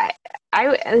 like I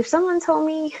if someone told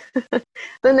me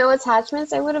the no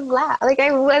attachments, I would have laughed. Like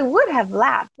I would have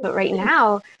laughed. But right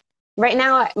now,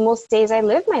 most days I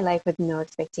live my life with no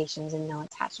expectations and no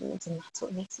attachments, and that's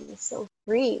what makes me so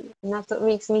free, and that's what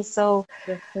makes me so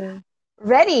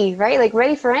ready, right? Like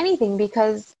ready for anything,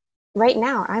 because right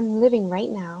now I'm living right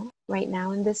now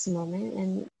in this moment,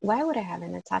 and why would I have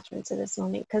an attachment to this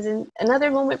moment? Because in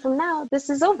another moment from now, this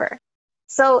is over.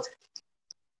 So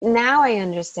now I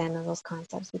understand those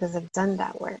concepts because I've done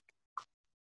that work.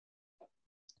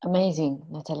 Amazing,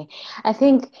 Natalie. I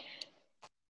think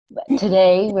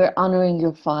today we're honoring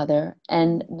your father,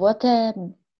 and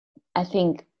I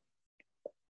think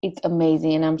it's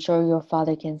amazing, and I'm sure your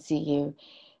father can see you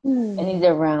and he's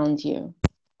around you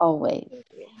always.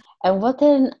 And what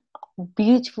a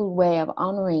beautiful way of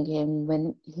honoring him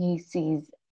when he sees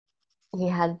he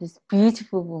has this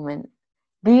beautiful woman,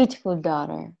 beautiful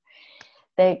daughter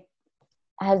that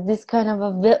has this kind of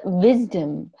a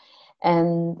wisdom,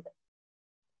 and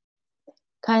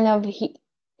kind of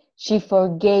she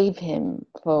forgave him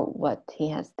for what he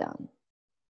has done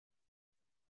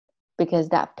because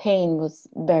that pain was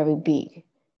very big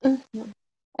and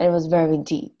it was very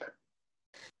deep.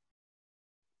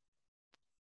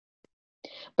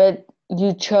 But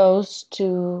you chose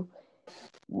to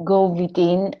go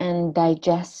within and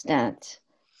digest that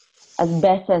as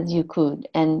best as you could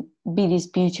and be this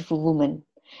beautiful woman.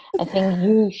 I think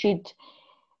you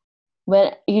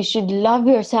should love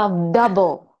yourself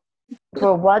double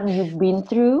for what you've been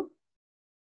through.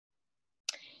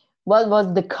 What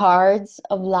was the cards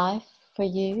of life for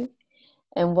you,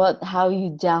 and how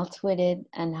you dealt with it,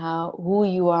 and who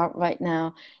you are right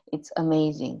now. It's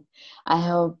amazing. I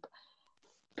hope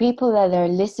people that are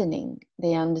listening,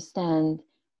 they understand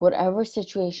whatever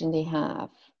situation they have,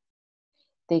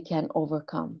 they can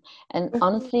overcome. And Mhm.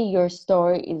 honestly, your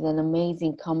story is an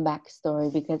amazing comeback story,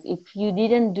 because if you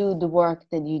didn't do the work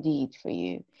that you did for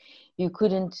you, you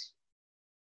couldn't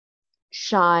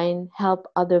shine, help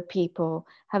other people,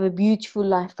 have a beautiful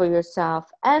life for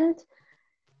yourself, and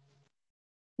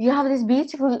you have this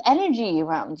beautiful energy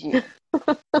around you.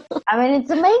 I mean,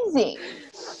 it's amazing.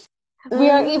 We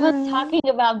are even Mhm. talking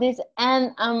about this,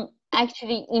 and I'm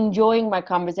actually enjoying my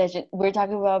conversation. We're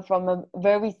talking about from a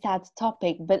very sad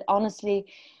topic, but honestly,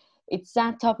 it's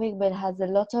sad topic, but has a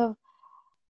lot of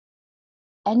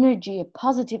energy, a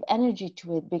positive energy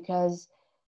to it, because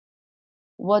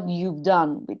what you've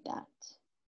done with that,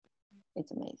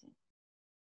 it's amazing.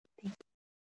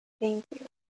 Thank you.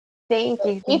 Thank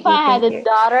you. If Thank you. I had Thank a you.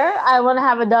 daughter, I want to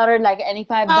have a daughter like, and if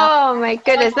I've done, Oh my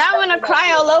I want goodness. to have Now I'm a gonna daughter like cry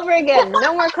you. all over again.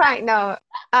 No more crying. No.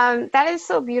 That is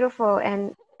so beautiful,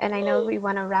 and I know we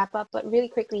want to wrap up, but really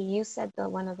quickly, you said the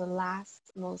one of the last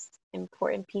most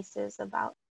important pieces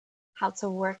about how to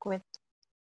work with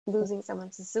losing someone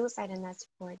to suicide, and that's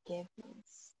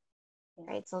forgiveness.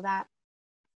 Right? So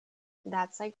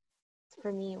that's like,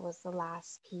 for me, it was the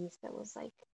last piece that was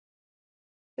like,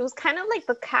 it was kind of like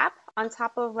the cap on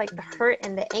top of like the Mhm. hurt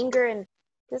and the anger, and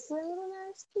this little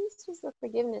last piece was the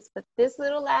forgiveness, but this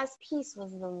little last piece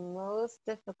was the most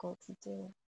difficult to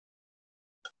do.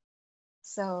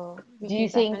 So we Do you can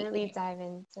think, definitely dive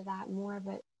into that more,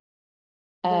 but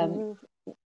when um, you,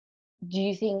 do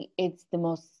you think it's the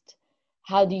most,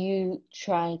 how do you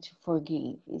try to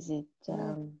forgive? Is it,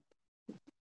 ooh,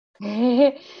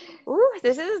 mm, ooh,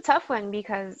 this is a tough one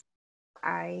because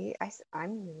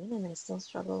I'm human and I still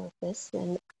struggle with this.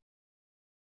 And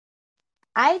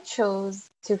I chose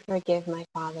to forgive my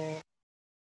father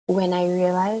when I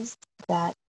realized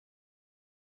that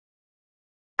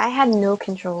I had no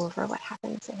control over what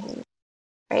happened to him,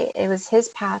 right? It was his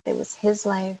path, it was his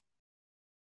life,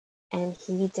 and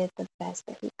he did the best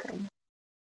that he could.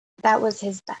 That was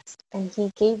his best, and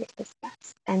he gave it his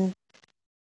best. And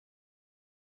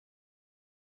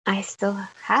I still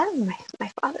have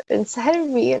my father inside of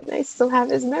me, and I still have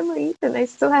his memories, and I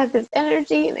still have his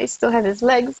energy, and I still have his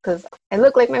legs, because I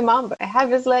look like my mom, but I have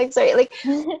his legs, right? Like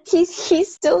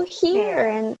he's still here,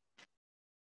 yeah,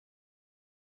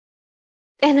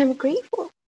 and I'm grateful.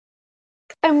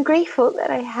 I'm grateful that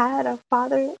I had a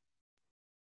father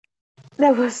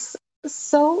that was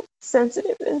so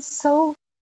sensitive and so,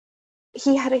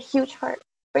 he had a huge heart.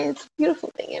 Right? It's a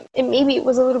beautiful thing, and maybe it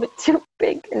was a little bit too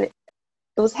big, and it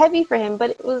was heavy for him,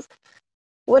 but it was,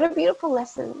 what a beautiful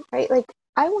lesson, right? Like,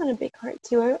 I want a big heart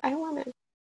too. I want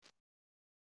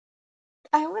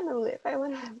to live. I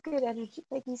want to have good energy.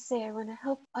 Like you say, I want to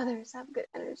help others have good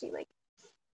energy. Like,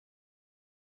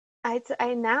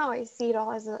 I now I see it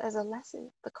all as a lesson.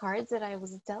 The cards that I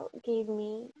was dealt gave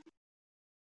me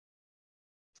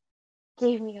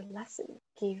a lesson,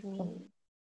 gave me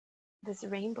this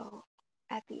rainbow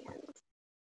at the end.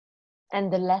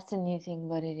 and the lesson, you think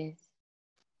what it is?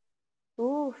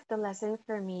 Ooh, the lesson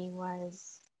for me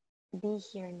was, be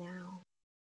here now.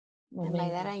 And by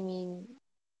that Amazing. I mean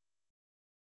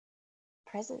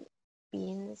present.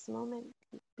 Be in this moment.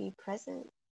 Be present.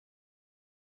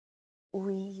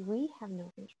 We have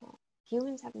no control.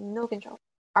 Humans have no control.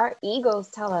 Our egos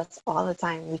tell us all the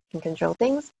time we can control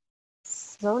things.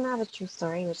 So not a true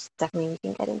story, which definitely we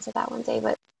can get into that one day,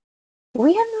 but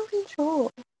we have no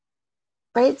control,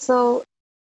 right? So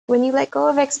when you let go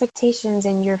of expectations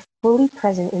and you're fully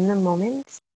present in the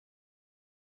moment,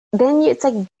 then it's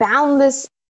like boundless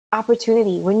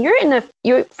opportunity. When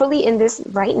you're fully in this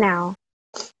right now,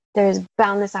 there's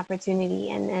boundless opportunity,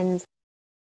 and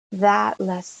that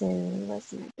lesson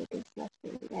was my biggest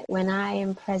lesson. That when I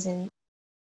am present,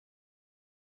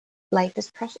 life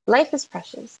is precious. Life is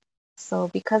precious. So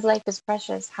because life is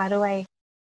precious, how do I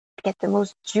get the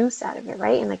most juice out of it,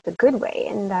 right? In like the good way,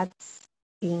 and that's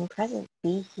being present.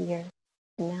 Be here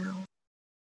now.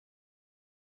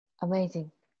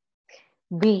 Amazing.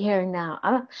 Be here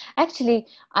now. Actually,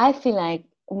 I feel like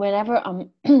whenever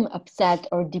I'm upset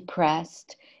or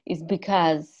depressed, is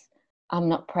because I'm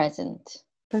not present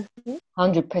Mhm.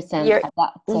 100% You're at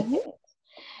that mhm. second.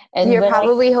 And You're when I,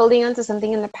 probably holding on to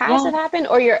something in the past yeah, that happened,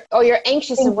 or you're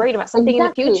anxious and worried about something in the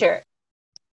exactly. future.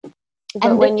 But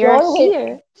And the when you're joy with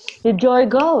here, the joy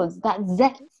goes, that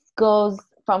zest goes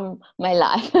from my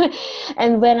life.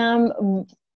 And when I'm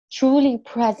truly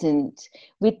present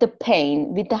with the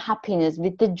pain, with the happiness,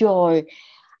 with the joy,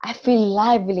 I feel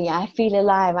lively, I feel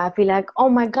alive, I feel like, oh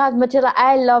my God, Matilda,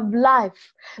 I love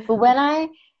life. But when I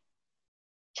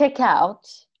check out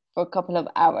for a couple of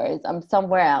hours, I'm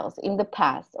somewhere else in the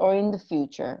past or in the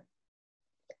future,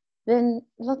 then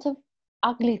lots of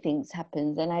ugly things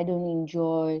happens and I don't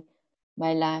enjoy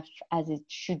my life as it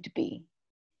should be.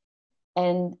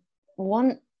 And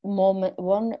one moment,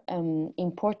 one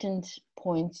important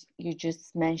point you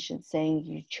just mentioned, saying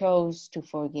you chose to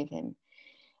forgive him.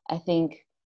 I think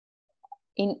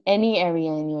in any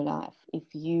area in your life, if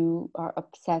you are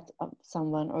upset of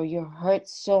someone or you're hurt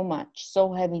so much,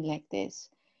 so heavy like this,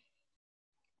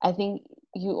 I think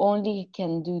you only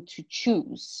can do to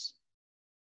choose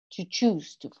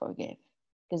to forgive,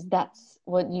 because that's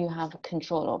what you have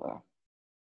control over.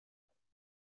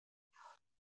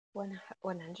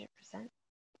 100%.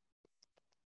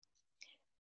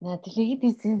 Natalie,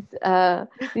 this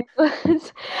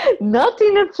was not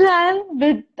in a plan,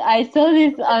 but I saw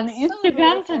this on It's so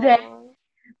Instagram today. beautiful.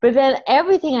 But then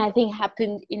everything I think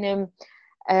happened in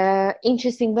a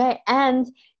interesting way.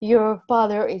 And your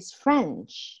father is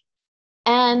French,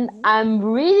 and I'm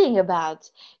reading about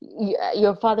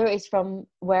your father is from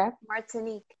where?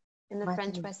 Martinique in the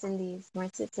French Martinique. West Indies.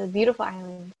 It's a beautiful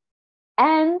island.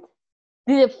 And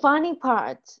the funny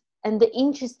part and the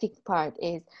interesting part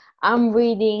is I'm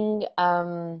reading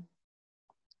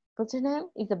what's her name?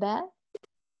 Isabel?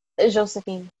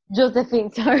 Josephine.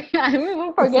 Josephine, sorry, I'm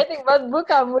even forgetting what book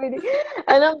I'm reading.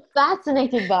 And I'm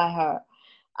fascinated by her.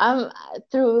 I'm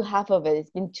through half of it.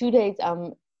 It's been 2 days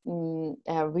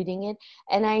reading it.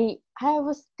 And I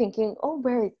was thinking, oh,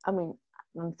 where is, I mean,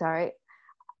 I'm sorry,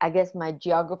 I guess my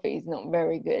geography is not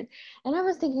very good. And I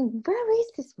was thinking, where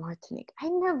is this Martinique? I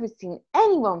never seen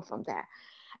anyone from there.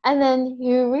 And then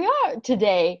here we are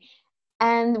today,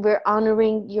 and we're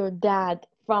honoring your dad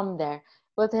from there.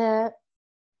 What a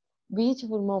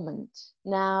beautiful moment.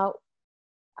 Now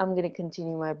I'm going to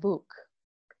continue my book,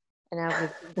 and I will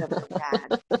think of my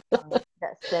dad from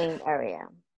that same area.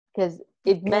 Because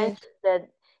it Good. mentions that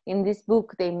in this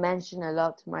book, they mention a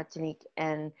lot Martinique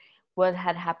and what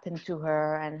had happened to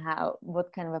her and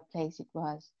what kind of a place it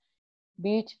was.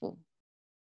 Beautiful.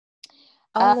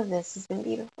 All of this has been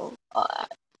beautiful.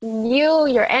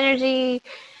 Your energy,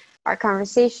 our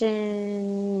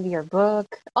conversation, your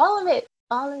book, all of it.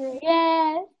 All of it.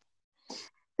 Yes.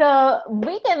 So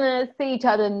we're gonna see each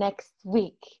other next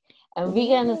week, and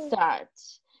we're gonna start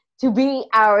to be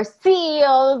our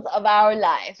CEOs of our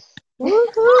life.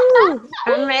 Woohoo!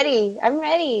 I'm ready. I'm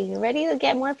ready. Ready to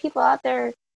get more people out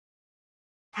there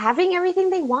having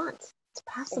everything they want. It's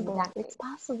possible. Exactly. It's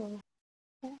possible.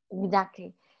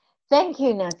 Exactly. Thank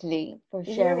you, Natalie, for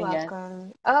You're sharing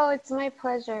welcome. Oh, it's my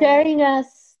pleasure.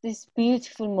 us this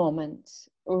beautiful moment,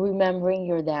 remembering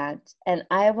your dad. And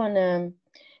I wanna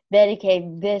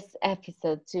dedicate this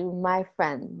episode to my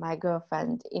friend, my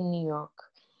girlfriend in New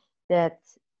York, that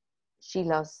she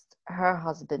lost her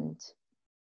husband,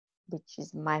 which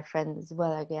is my friend as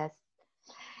well, I guess.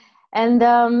 And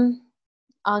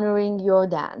honoring your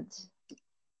dad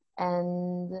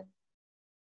and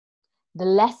the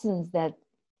lessons that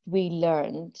we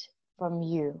learned from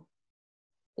you,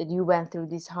 that you went through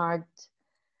this hard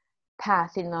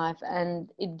path in life and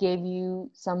it gave you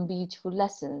some beautiful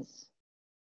lessons.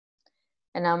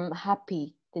 And I'm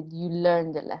happy that you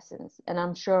learned the lessons. And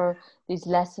I'm sure these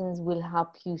lessons will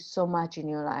help you so much in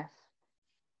your life.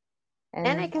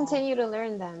 And I continue to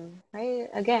learn them, right?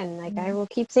 Again, like I will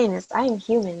keep saying this, I am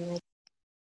human. Like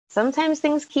sometimes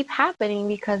things keep happening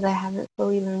because I haven't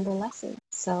fully learned the lesson.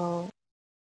 So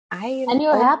and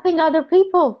you're helping other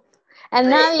people. And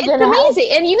now you're it's gonna help.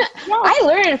 amazing. And Yes. I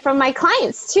learn from my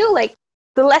clients too, like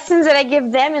the lessons that I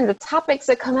give them and the topics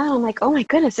that come out. I'm like, oh my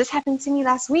goodness, this happened to me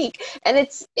last week. And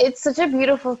it's such a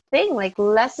beautiful thing. Like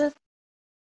lessons,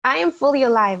 I am fully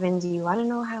alive in you. I don't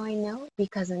know how I know,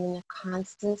 because I'm in a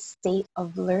constant state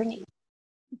of learning.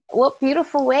 What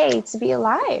beautiful way to be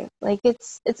alive. Like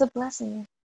it's a blessing.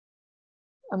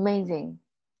 Amazing.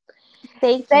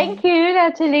 Thank you,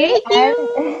 Natalie. Thank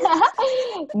you.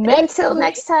 Until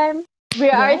next time. We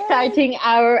are starting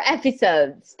our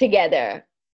episodes together.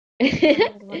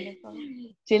 Wonderful.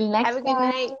 Till next Have a good time.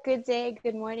 night, good day,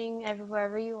 good morning,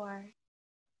 wherever you are.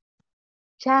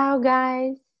 Ciao,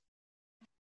 guys.